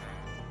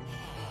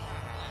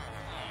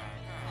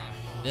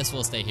 This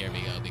will stay here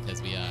we go,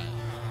 because we,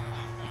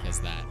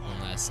 because that.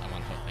 Unless I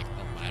want to put, like,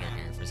 a ladder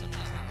here for some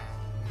reason.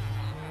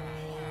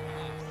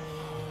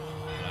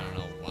 But I don't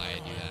know why I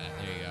do that.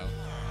 There you go.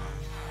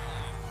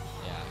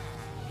 Yeah,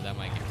 that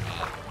might get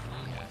caught.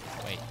 Yeah,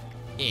 wait.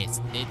 It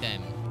did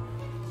them.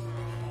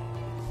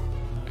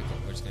 Alright, cool.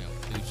 We're just gonna go.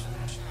 Ooch.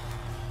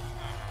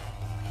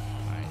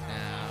 Alright,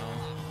 now.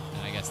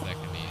 And I guess that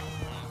could be.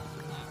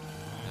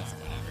 That's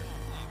whatever.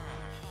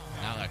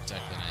 Now that's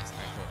actually nice.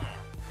 Alright, cool.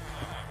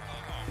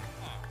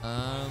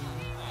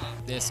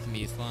 This can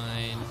be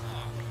fine.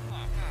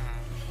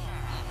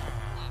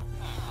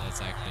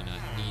 That's actually not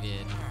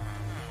needed.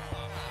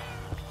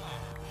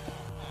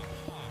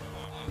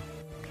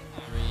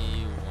 3,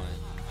 1,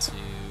 2,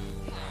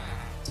 1,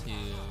 2,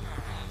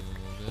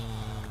 boom,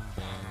 boom,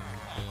 boom,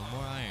 boom.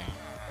 More iron.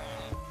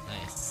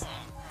 Nice. Of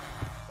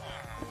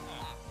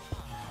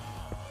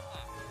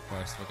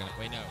course, we're gonna.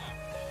 Wait, no.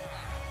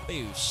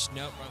 Boosh.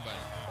 Nope, wrong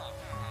button.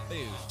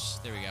 Boosh.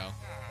 There we go.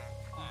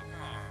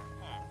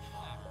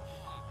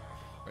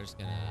 We're just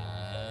gonna.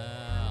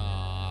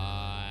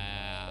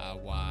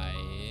 Why?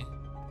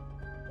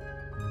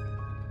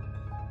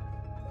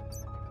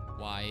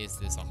 Why is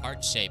this a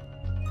heart shape?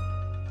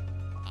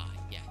 Ah,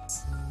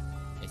 yes.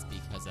 It's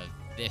because of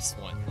this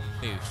one.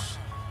 Boosh.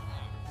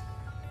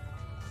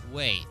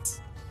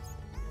 Wait.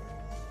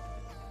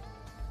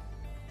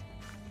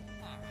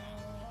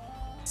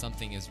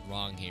 Something is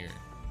wrong here.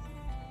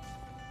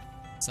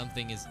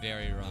 Something is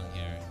very wrong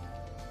here.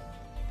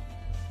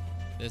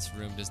 This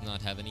room does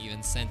not have an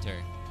even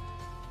center.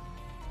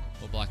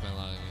 We'll block my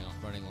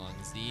running along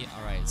Z.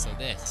 Alright, so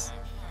this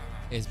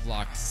is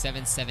block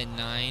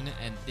 779,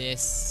 and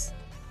this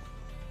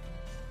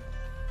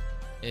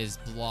is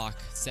block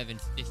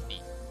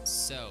 750.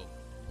 So,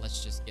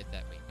 let's just get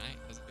that. Wait, can I?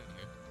 What's it doing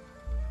here?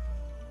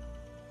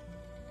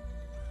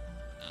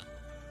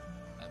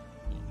 That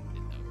won't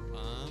fit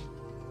though.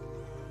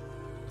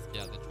 Let's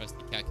get out the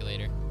trusty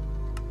calculator.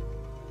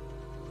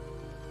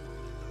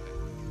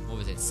 What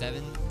was it?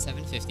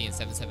 750 and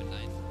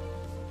 779.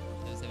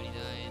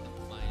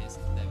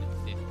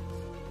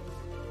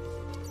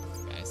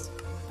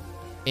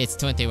 It's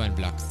 21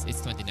 blocks.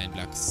 It's 29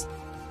 blocks.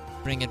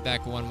 Bring it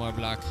back one more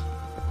block.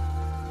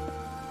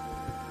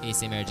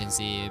 Case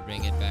emergency.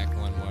 Bring it back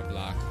one more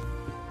block.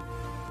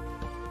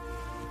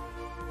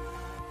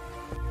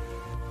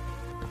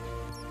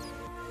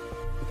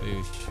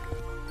 Boosh.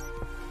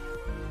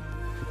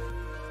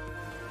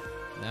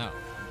 No.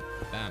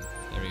 Bam.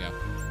 There we go.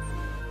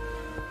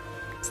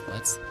 So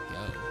let's go.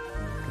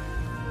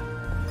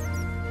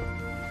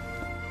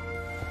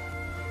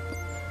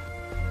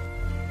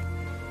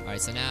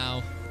 Alright, so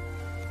now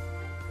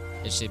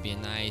it should be a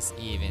nice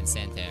even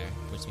center,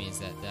 which means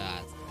that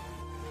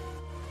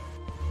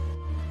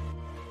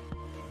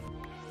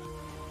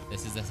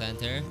this is the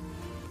center,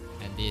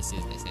 and this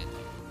is the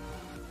center.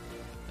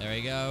 There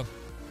we go.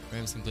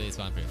 Room's completely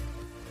spawn-proof.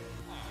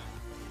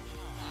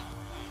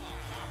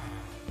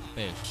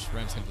 Fish.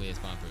 Room's completely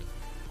spawn-proof.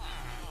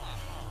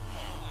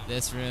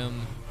 This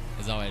room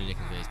is already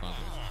completely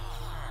spawn-proof.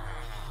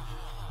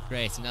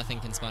 Great,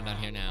 nothing can spawn down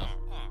here now.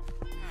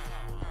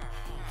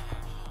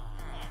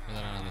 We're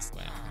not on this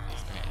way.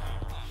 Okay.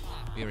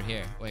 We were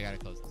here. Oh, I gotta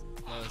close this.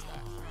 Close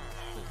that.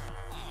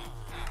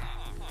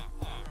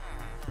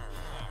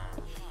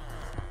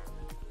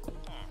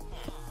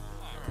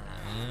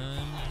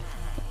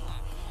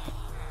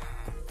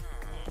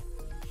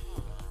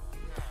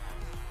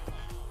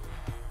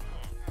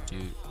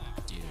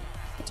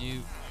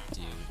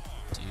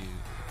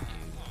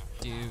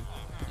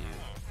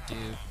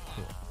 Cool.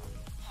 Cool.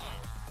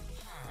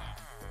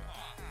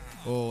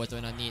 Oh, what do I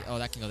not need? Oh,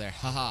 that can go there.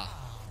 Haha.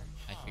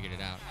 I figured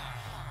it out.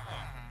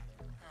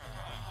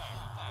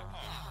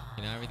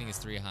 Okay, now everything is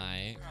 3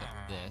 high,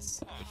 except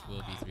this, which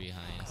will be 3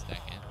 high in a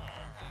second.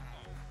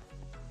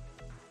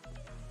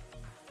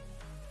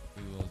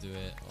 We will do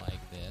it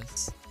like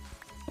this.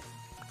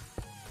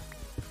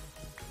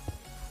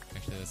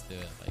 Actually, let's do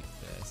it like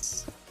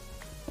this.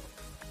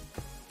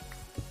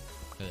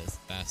 Do this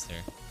faster.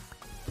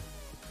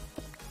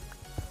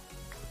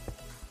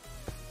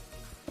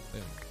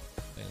 Boom,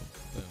 boom,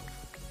 boom.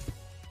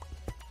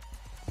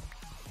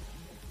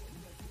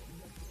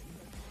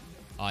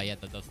 Oh yeah,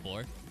 the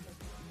floor.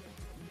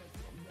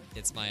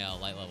 It's my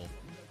light level.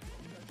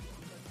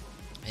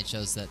 It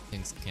shows that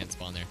things can't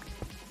spawn there.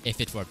 If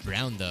it were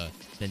brown though,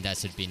 then that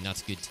should be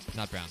not good.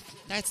 Not brown.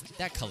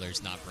 That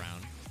color's not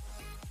brown.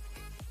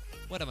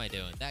 What am I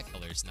doing? That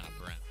color's not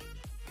brown.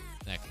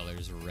 That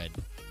color's red.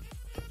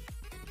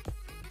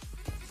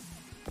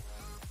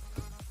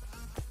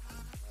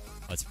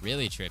 What's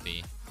really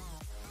trippy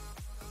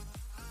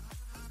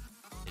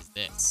is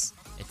this.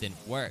 It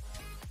didn't work.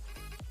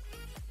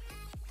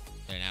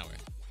 There, now we're.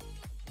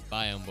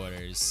 Biome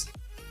borders.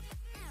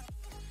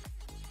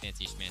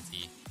 Fancy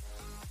schmancy.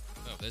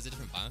 Oh, there's a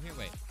different biome here?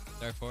 Wait.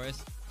 Dark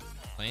forest.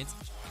 Plains.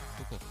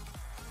 Cool, cool.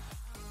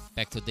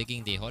 Back to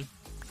digging the hole.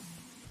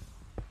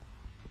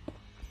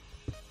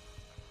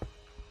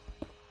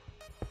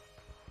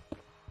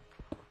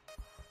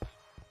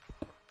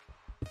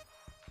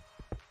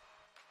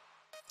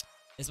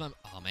 It's my...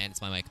 Oh man,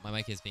 it's my mic. My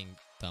mic is being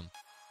dumb.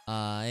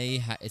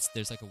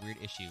 There's like a weird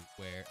issue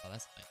where... Oh,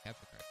 that's my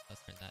capture card.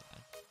 Let's turn that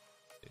down.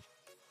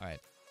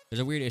 Alright. There's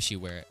a weird issue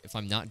where if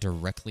I'm not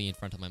directly in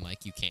front of my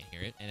mic, you can't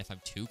hear it. And if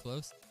I'm too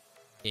close,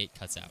 it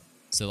cuts out.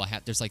 So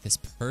there's like this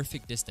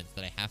perfect distance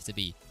that I have to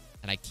be.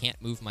 And I can't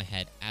move my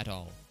head at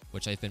all,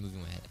 which I've been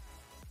moving my head.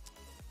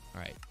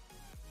 Alright.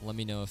 Let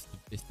me know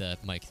if the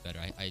mic's better.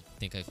 I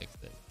think I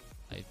fixed it.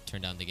 I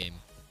turned down the game.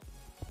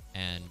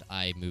 And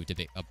I moved a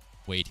bit up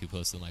way too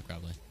close to the mic,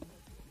 probably.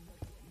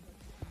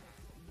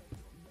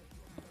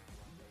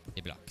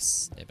 They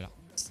blocks. They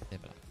blocks. They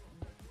blocks.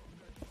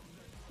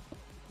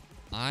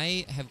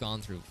 I have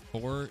gone through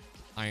 4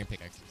 iron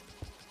pickaxes.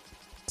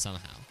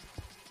 Somehow.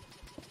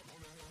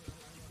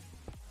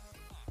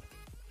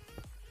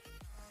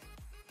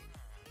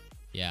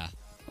 Yeah.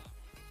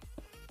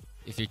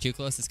 If you're too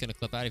close, it's gonna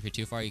clip out. If you're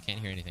too far, you can't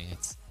hear anything.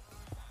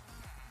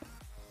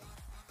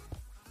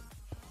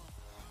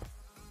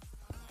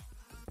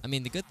 I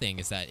mean, the good thing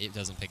is that it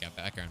doesn't pick up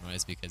background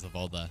noise because of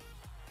all the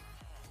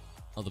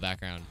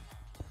background.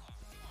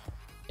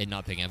 It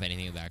not picking up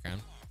anything in the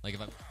background. Like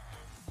if I'm...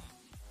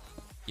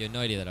 You had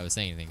no idea that I was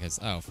saying anything because,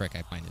 oh, frick,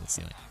 I pointed at the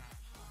ceiling.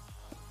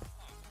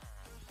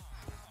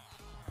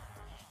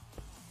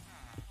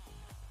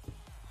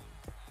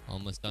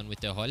 Almost done with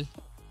the hole.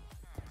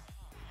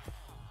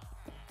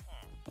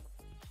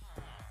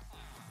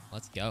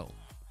 Let's go.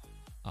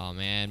 Oh,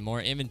 man.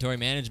 More inventory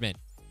management.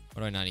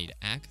 What do I not need?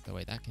 Axe? Oh,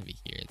 wait. That can be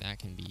here. That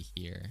can be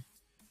here.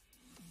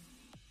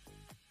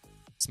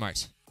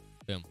 Smart.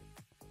 Boom.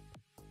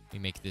 We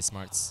make this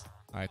smarts.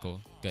 Alright,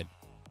 cool. Good.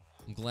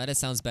 I'm glad it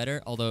sounds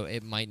better, although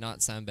it might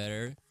not sound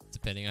better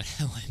depending on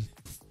how I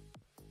move.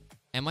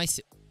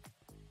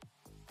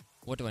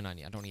 What do I not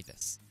need? I don't need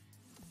this.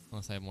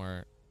 Unless I have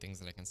more things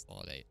that I can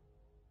consolidate.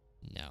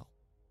 No.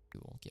 We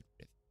will get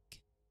rid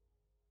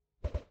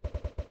of it.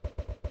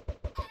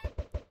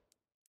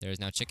 There is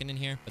now chicken in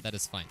here, but that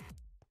is fine.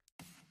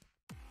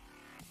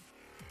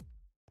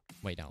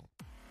 Wait, no.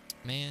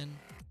 Man.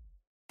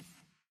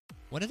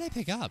 What did I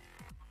pick up?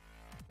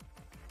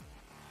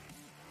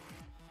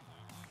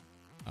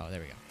 Oh, there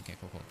we go. Okay,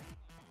 cool, cool.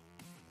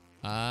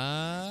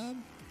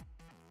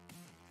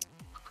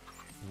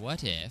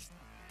 What if...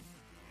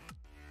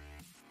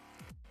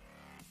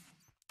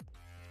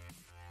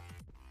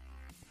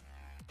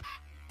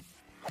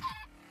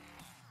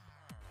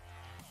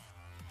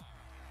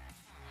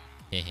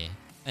 Hehe.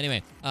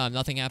 Anyway,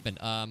 nothing happened.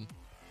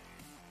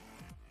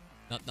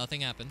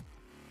 Nothing happened.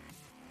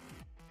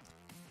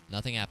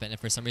 Nothing happened. And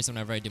for some reason,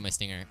 whenever I do my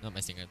stinger, not my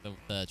stinger,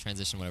 the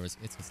transition, whatever,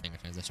 it's the stinger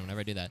transition.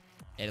 Whenever I do that,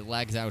 it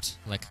lags out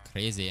like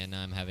crazy, and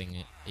I'm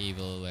having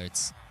evil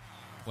alerts.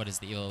 What is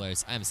the evil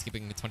alerts? I'm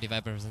skipping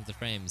 25% of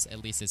frames.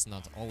 At least it's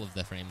not all of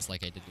the frames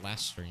like I did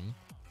last stream.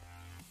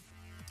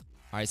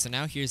 Alright, so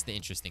now here's the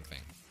interesting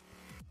thing.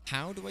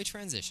 How do I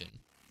transition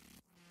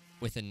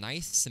with a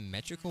nice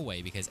symmetrical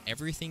way, because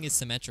everything is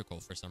symmetrical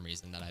for some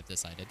reason that I've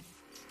decided.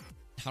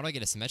 How do I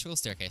get a symmetrical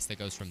staircase that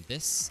goes from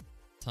this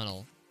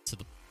tunnel to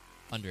the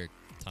under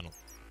tunnel?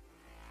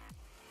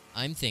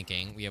 I'm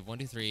thinking we have 1,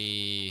 2,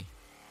 3...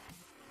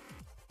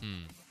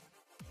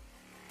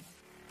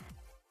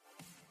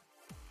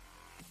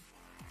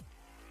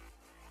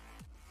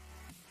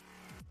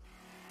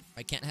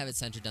 I can't have it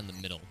centered down the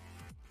middle,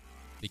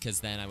 because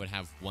then I would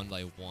have 1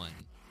 by 1.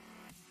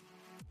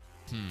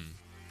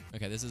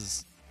 Okay, this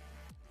is...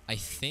 I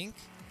think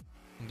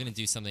I'm gonna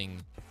do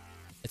something...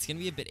 It's gonna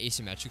be a bit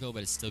asymmetrical,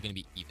 but it's still gonna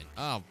be even.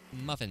 Oh,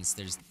 muffins,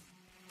 there's...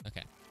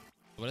 Okay.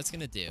 What it's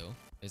gonna do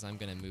is I'm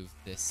gonna move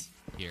this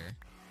here,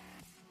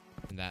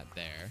 and that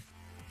there.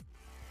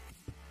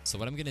 So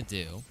what I'm gonna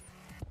do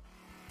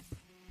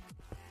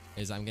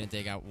is I'm gonna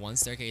dig out one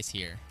staircase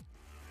here,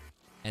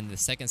 and the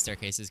second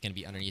staircase is gonna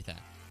be underneath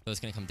that. So it's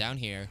gonna come down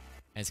here,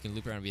 and it's gonna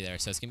loop around and be there.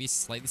 So it's gonna be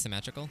slightly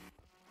symmetrical.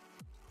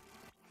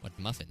 What,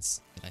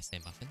 muffins? Did I say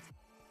muffins?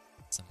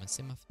 Did someone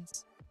say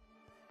muffins?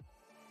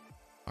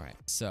 Alright,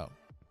 so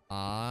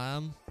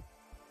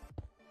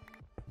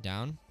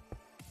down.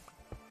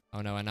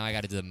 Oh no, and now I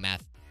gotta do the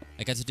math.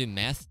 I got to do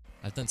math.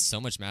 I've done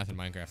so much math in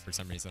Minecraft for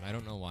some reason. I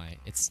don't know why.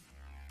 It's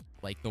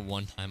like the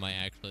one time I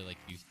actually like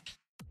used it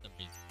for some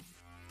reason.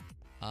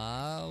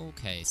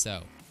 Okay,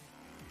 so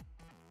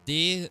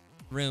the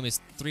room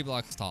is 3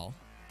 blocks tall.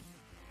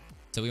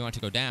 So we want to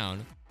go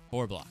down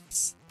 4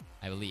 blocks,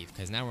 I believe,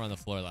 because now we're on the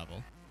floor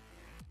level.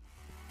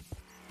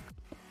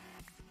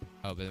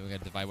 Oh, but then we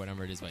gotta divide what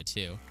number it is by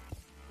 2.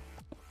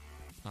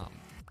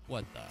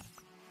 What the?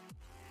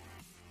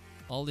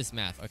 All this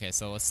math. Okay,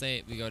 so let's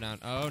say we go down.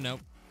 Oh, no.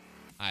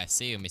 I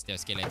see you, Mr.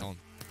 Skeleton.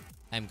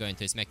 I'm going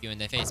to smack you in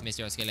the face,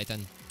 Mr.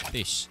 Skeleton.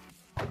 Push.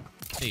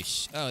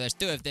 Push. Oh, there's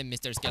 2 of them,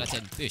 Mr.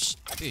 Skeleton. Push.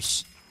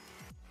 Push.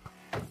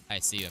 I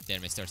see you up there,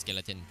 Mr.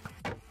 Skeleton.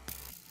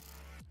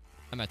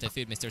 I'm out of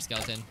food, Mr.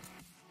 Skeleton.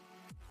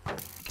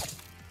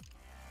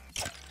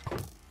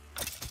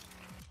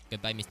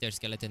 Goodbye, Mr.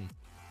 Skeleton.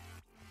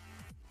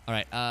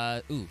 Alright,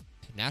 ooh.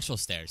 Natural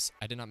stairs.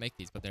 I did not make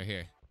these, but they're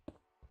here.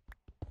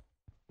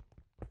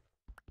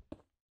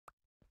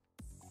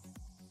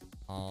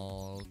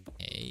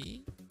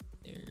 Okay.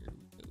 There we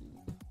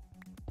go.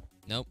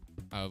 Nope.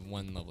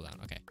 1 level down.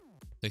 Okay.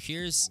 So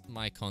here's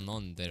my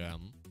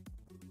conundrum.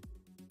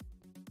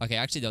 Okay,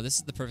 actually, though, this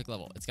is the perfect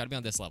level. It's got to be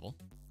on this level.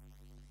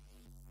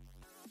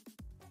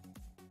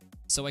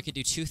 So I could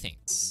do 2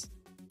 things.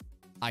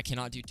 I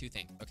cannot do 2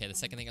 things. Okay, the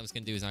second thing I was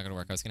going to do is not going to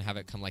work. I was going to have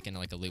it come like in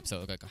like a loop.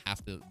 So like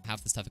half the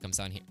stuff that comes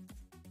down here.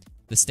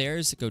 The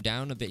stairs go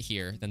down a bit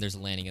here. Then there's a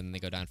landing, and then they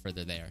go down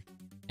further there.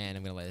 And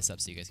I'm going to light this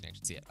up so you guys can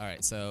actually see it. All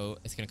right, so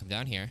it's going to come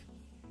down here.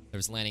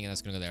 There's a landing, and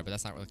that's going to go there. But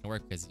that's not really going to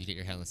work because you get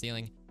your head on the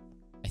ceiling.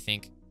 I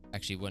think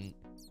actually wouldn't,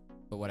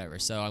 but whatever.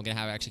 So I'm going to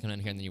have it actually come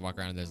in here, and then you walk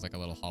around, and there's like a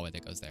little hallway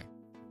that goes there.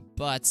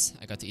 But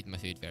I got to eat my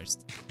food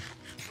first.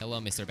 Hello,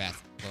 Mr. Bat.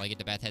 Will I get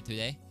the bat head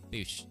today?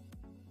 Boosh.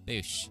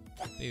 Boosh.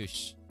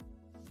 Boosh.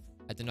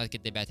 I did not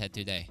get the bat head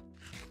today.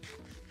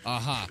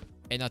 Aha!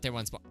 Hey, not there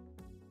one spot.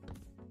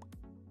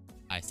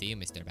 I see you,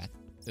 Mr. Bat.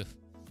 Oof.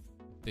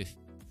 Oof.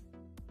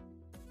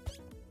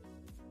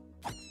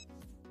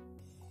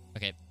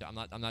 Okay,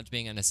 I'm not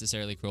being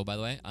unnecessarily cruel, by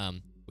the way.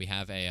 We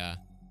have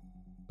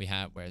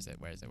where is it?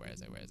 We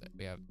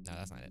have, no,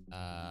 that's not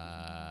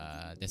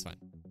it. This one.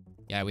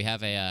 Yeah, we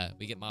have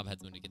we get mob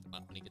heads when you get the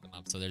mob.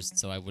 So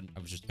I was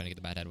just trying to get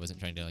the bat head. I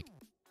wasn't trying to like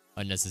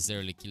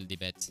unnecessarily kill the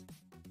bat.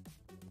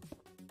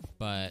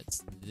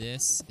 But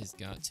this has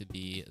got to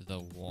be the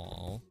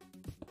wall.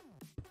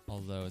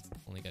 Although it's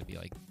only got to be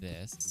like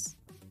this.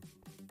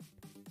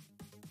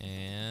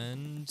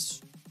 And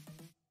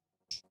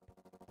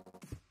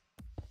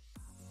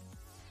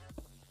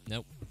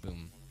nope.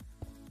 Boom.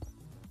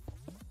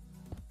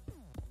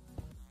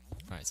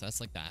 Alright, so that's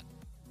like that.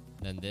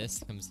 Then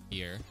this comes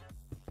here.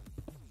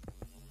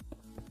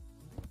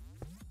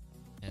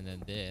 And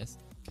then this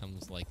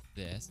comes like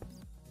this.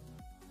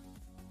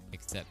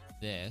 Except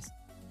this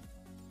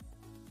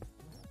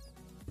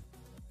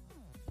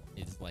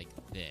is like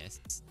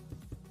this.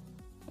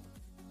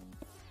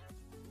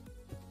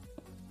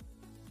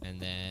 And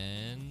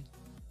then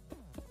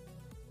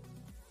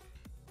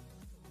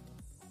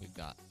we've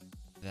got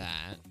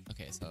that.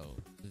 Okay, so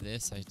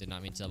this, I did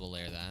not mean to double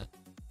layer that.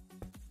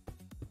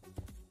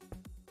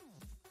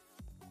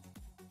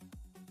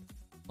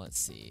 Let's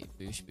see.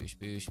 Boosh, boosh,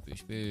 boosh,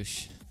 boosh,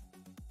 boosh.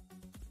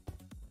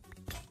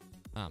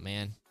 Oh,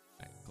 man.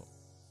 Alright, cool.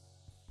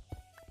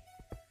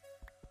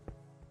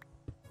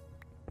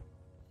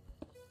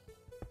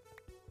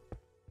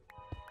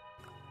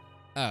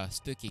 Oh,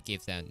 spooky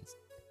cave sounds.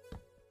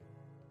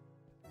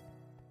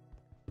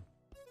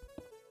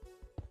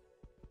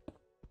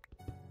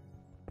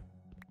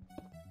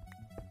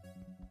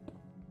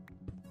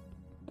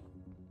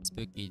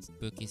 Spooky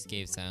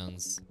cave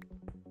sounds.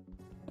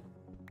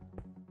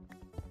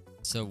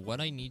 So what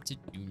I need to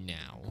do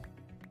now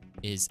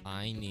is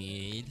I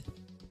need...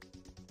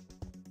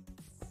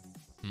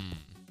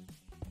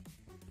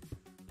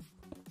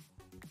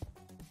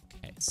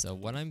 Okay, so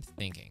what I'm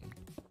thinking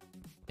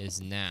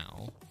is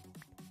now...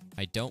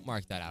 I don't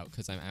mark that out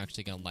because I'm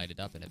actually going to light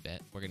it up in a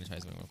bit. We're going to try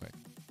something real quick.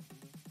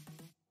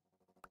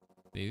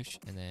 Boosh,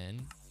 and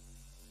then...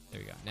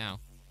 There we go.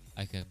 Now,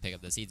 I can pick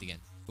up the seeds again.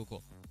 Cool,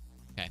 cool.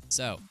 Okay,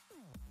 so...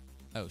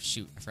 Oh,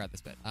 shoot. I forgot this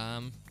bit.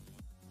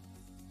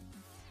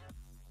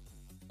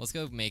 Let's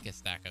go make a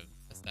stack of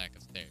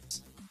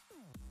stairs.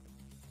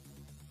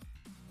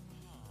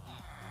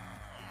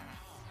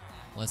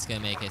 Let's go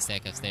make a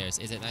stack of stairs.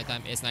 Is it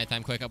nighttime? It's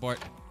nighttime. Quick, abort.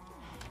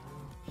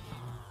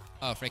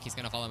 Oh, frick, he's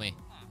gonna follow me.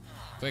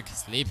 Quick,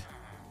 sleep.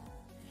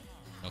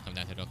 Don't come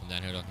down here, don't come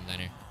down here, don't come down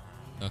here.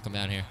 Don't come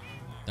down here.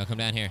 Don't come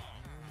down here.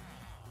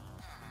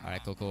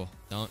 Alright, cool, cool.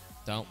 Don't,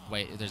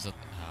 wait, there's a...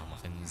 Oh,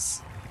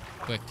 muffins.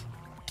 Quick.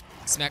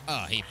 Smack.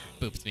 Oh, he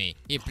booped me.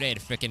 He played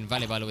frickin'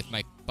 volleyball with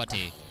my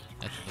butty.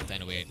 That's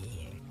kinda weird.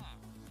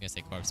 I'm gonna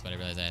say corpse, but I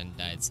realized I hadn't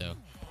died, so...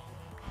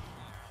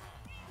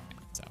 Okay,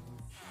 so...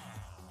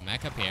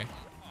 Back up here.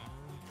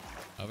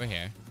 Over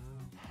here.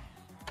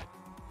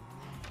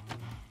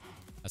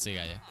 That's what you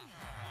gotta do.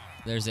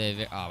 There's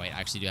a... Oh, wait, I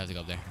actually do have to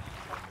go up there.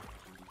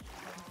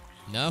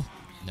 No.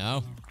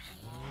 No.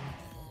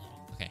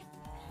 Okay.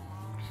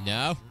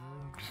 No.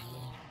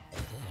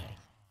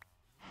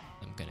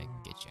 I'm gonna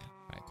get you.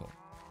 Alright, cool.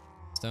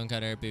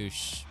 Stonecutter,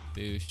 boosh.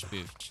 Boosh,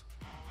 boosh.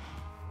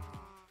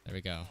 There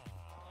we go.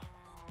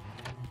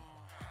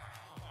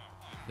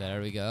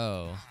 There we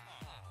go.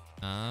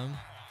 So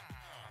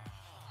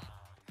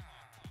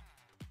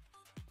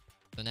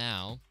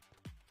now...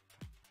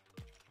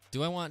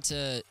 Do I want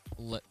to...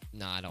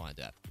 No, I don't want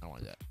to do that. I don't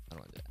want to do that. I don't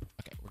want to do that.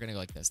 Okay, we're gonna go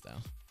like this, though.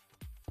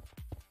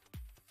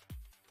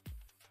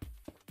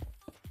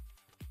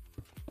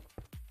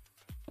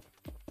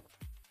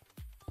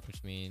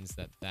 Which means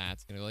that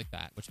that's gonna go like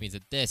that. Which means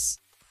that this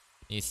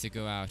needs to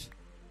go out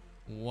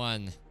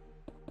one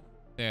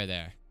pair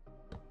there.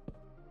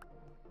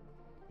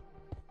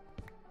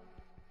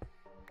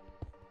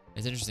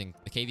 It's interesting.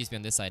 The cave used to be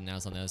on this side, and now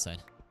it's on the other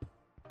side.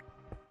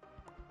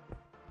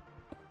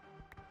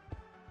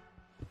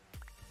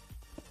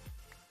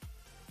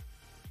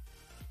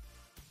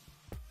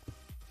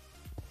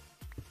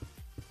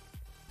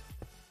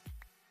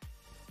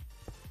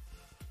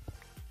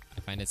 I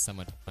find it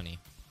somewhat funny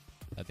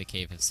that the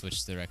cave has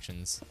switched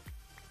directions.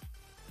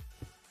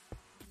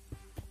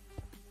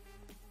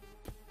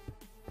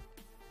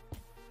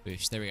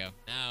 Boosh, there we go.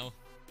 Now,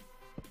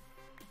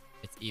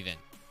 it's even.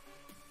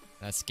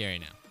 That's scary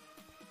now.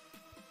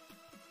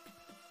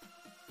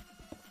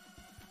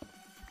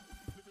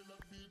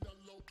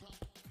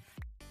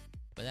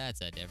 But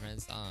that's a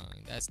different song.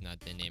 That's not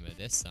the name of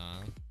this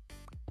song.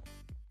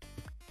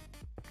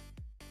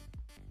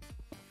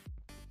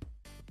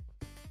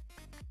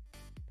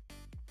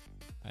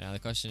 Alright, now the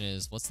question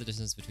is, what's the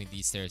distance between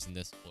these stairs and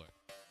this floor?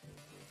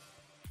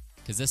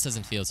 Because this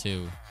doesn't feel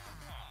too...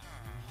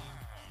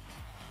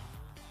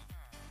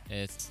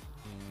 It's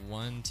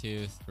 1,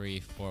 2, 3,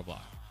 4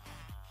 blocks.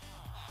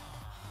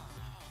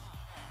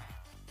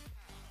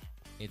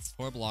 It's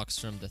 4 blocks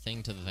from the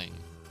thing to the thing.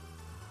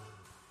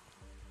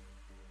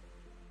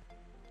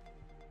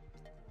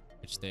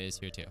 Which there is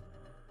here too.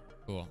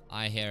 Cool.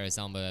 I hear a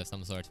zombie of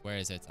some sort. Where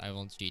is it? I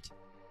won't cheat.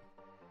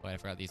 Wait, I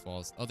forgot these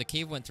walls. Oh, the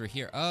cave went through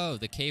here. Oh,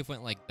 the cave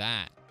went like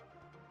that.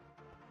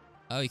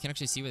 Oh, you can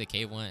actually see where the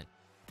cave went.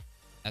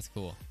 That's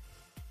cool.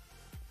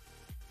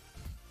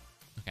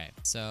 Okay,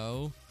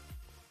 so...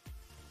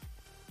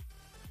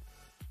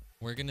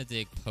 we're gonna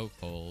dig poke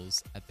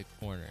holes at the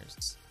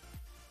corners.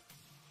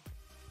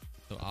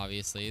 So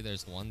obviously,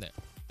 there's one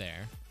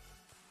there.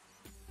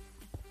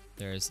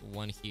 There's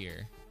one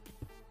here.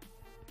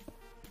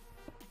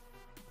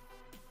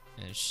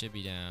 And it should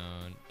be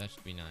down... that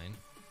should be 9.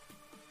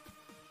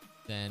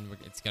 Then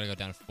it's gotta go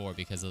down 4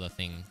 because of the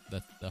thing.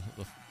 The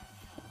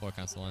 4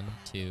 counts 1,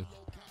 2,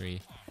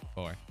 3,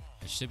 4.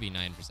 It should be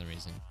 9 for some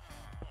reason.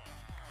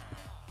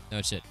 No,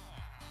 it should.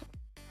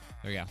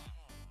 There we go.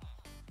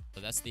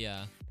 So that's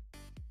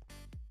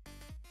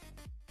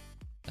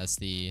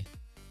the,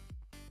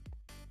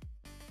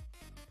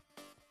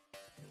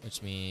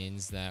 which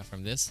means that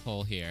from this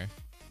hole here,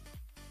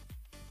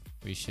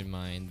 we should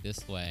mine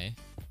this way.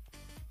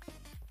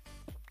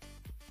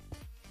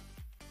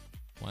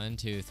 1,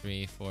 2,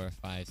 3, 4,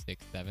 5,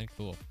 6, 7.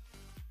 Cool.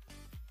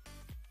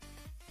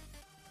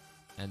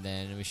 And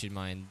then we should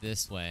mine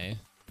this way.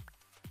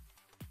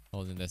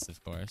 Holding this,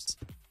 of course.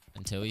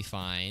 Until we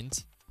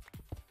find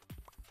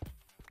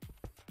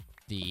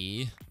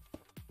the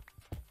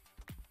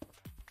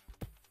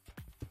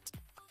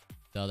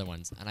other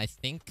ones. And I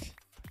think,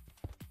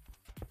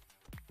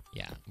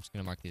 yeah, I'm just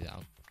gonna mark these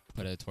out.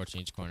 Put a torch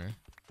in each corner.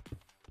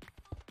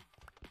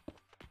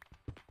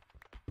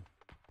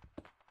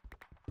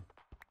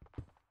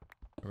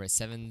 Alright,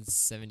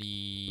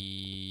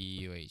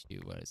 770. Wait,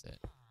 shoot, what is it?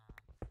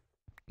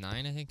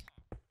 9, I think?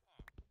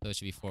 So it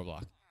should be 4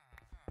 block.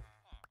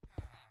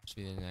 Should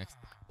be the next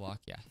block,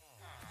 yeah.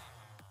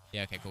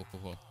 Yeah, okay,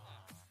 cool.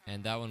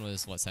 And that one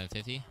was, what,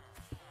 750?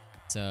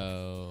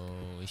 So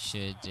we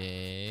should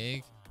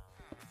dig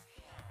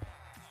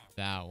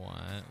that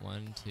one.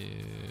 1, 2.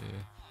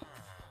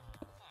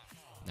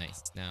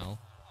 Nice. Now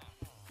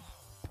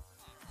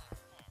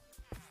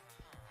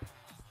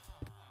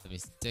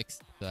 76.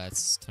 So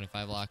that's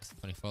 25 blocks,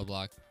 24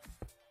 blocks,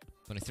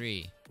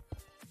 23,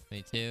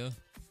 22,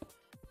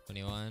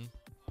 21,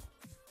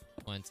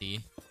 20,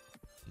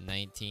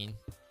 19,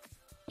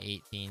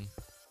 18,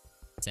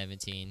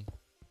 17,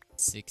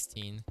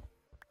 16,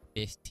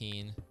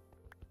 15,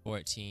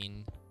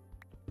 14,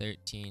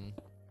 13,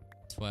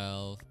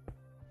 12,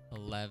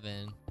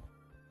 11,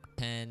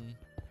 10,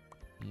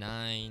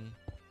 9,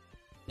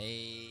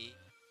 8.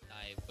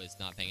 I was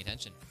not paying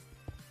attention.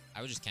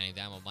 I was just counting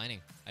down while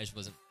mining. I just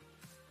wasn't.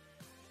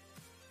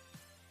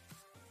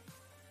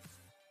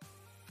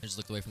 I just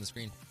looked away from the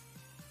screen.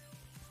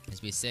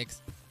 This will be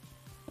 6,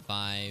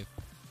 5,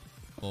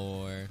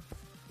 4,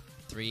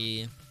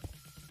 3,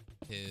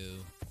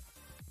 2,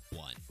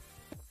 1.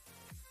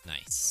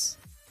 Nice.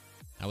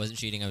 I wasn't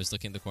cheating, I was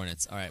looking at the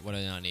coordinates. Alright, what do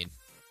I not need?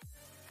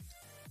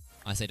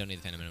 Honestly, I don't need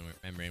the phantom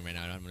membrane right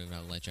now. I don't even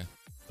have a elytra.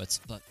 But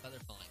feather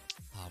falling.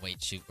 Oh,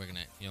 wait, shoot. We're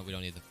gonna. You know, we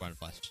don't need the front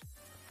flash.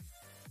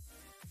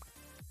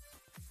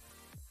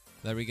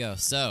 There we go.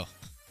 So.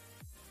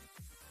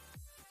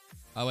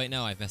 Oh, wait,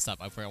 no, I messed up.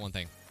 I forgot one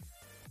thing.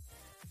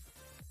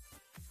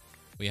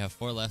 We have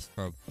 4 left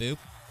for boop.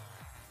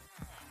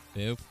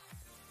 Boop.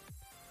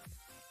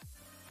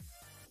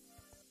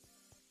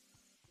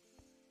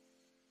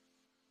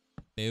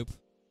 Boop.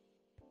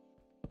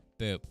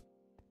 Boop.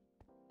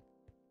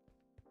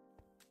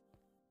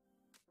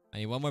 I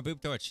need one more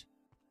boop torch.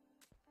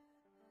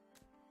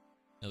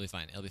 It'll be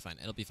fine. It'll be fine.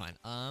 It'll be fine.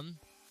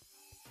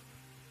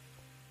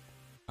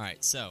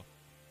 Alright, so.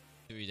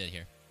 See what we did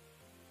here.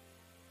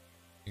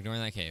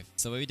 Ignoring that cave.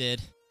 So what we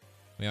did,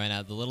 we went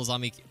out the little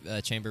zombie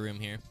chamber room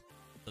here.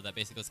 So that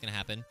basically what's gonna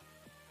happen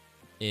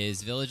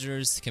is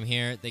villagers come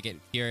here, they get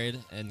cured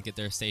and get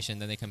their station,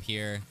 then they come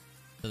here,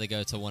 so they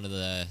go to one of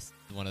the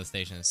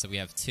stations. So we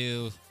have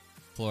 2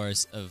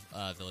 floors of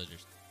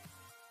villagers.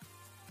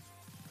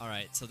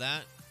 Alright, so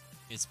that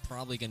is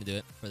probably gonna do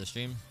it for the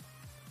stream.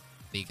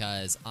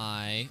 Because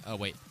oh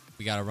wait,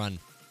 we gotta run.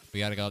 We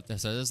gotta go up there.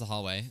 So there's the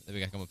hallway, then we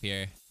gotta come up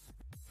here.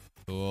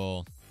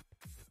 Cool.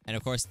 And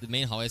of course, the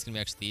main hallway is gonna be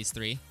actually these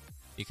 3.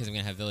 Because I'm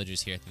gonna have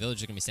villagers here. The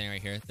villagers are gonna be standing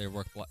right here. Their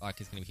work block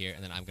is gonna be here,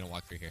 and then I'm gonna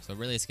walk through here. So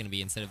really, it's gonna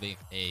be, instead of being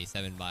a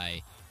 7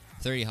 by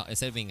 30,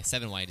 instead of being a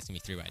 7 wide, it's gonna be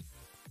 3 wide.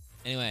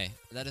 Anyway,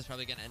 that is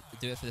probably gonna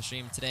do it for the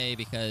stream today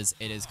because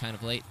it is kind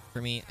of late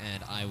for me,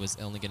 and I was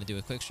only gonna do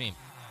a quick stream.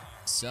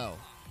 So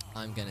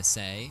I'm gonna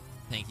say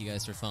thank you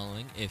guys for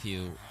following. If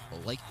you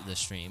liked the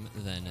stream,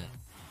 then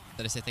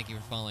did I say thank you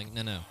for following?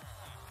 No.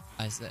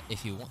 I said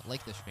if you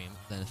like the stream,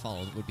 then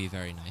follow would be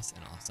very nice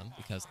and awesome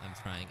because I'm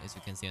trying, as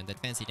you can see on that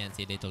fancy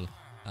dancy little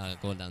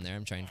goal down there,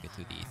 I'm trying to get to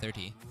the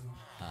 30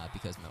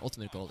 because my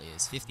ultimate goal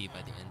is 50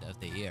 by the end of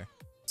the year.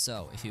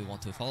 So if you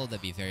want to follow,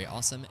 that'd be very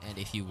awesome. And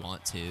if you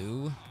want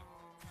to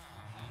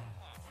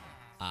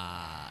follow,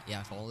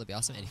 that'd be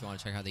awesome. And if you want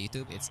to check out the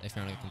YouTube, if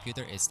you're on a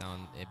computer, it's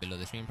down below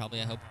the stream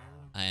probably, I hope.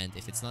 And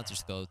if it's not,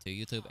 just go to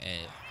YouTube.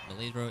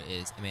 Maledro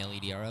is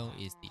Maledro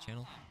is the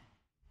channel.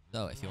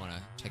 So if you want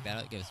to check that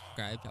out, give a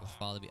subscribe, drop a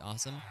follow, that'd be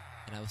awesome.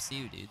 And I will see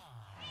you,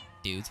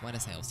 dudes. Why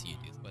did I say I'll see you,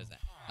 dudes? What is that?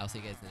 I'll see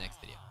you guys in the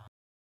next video.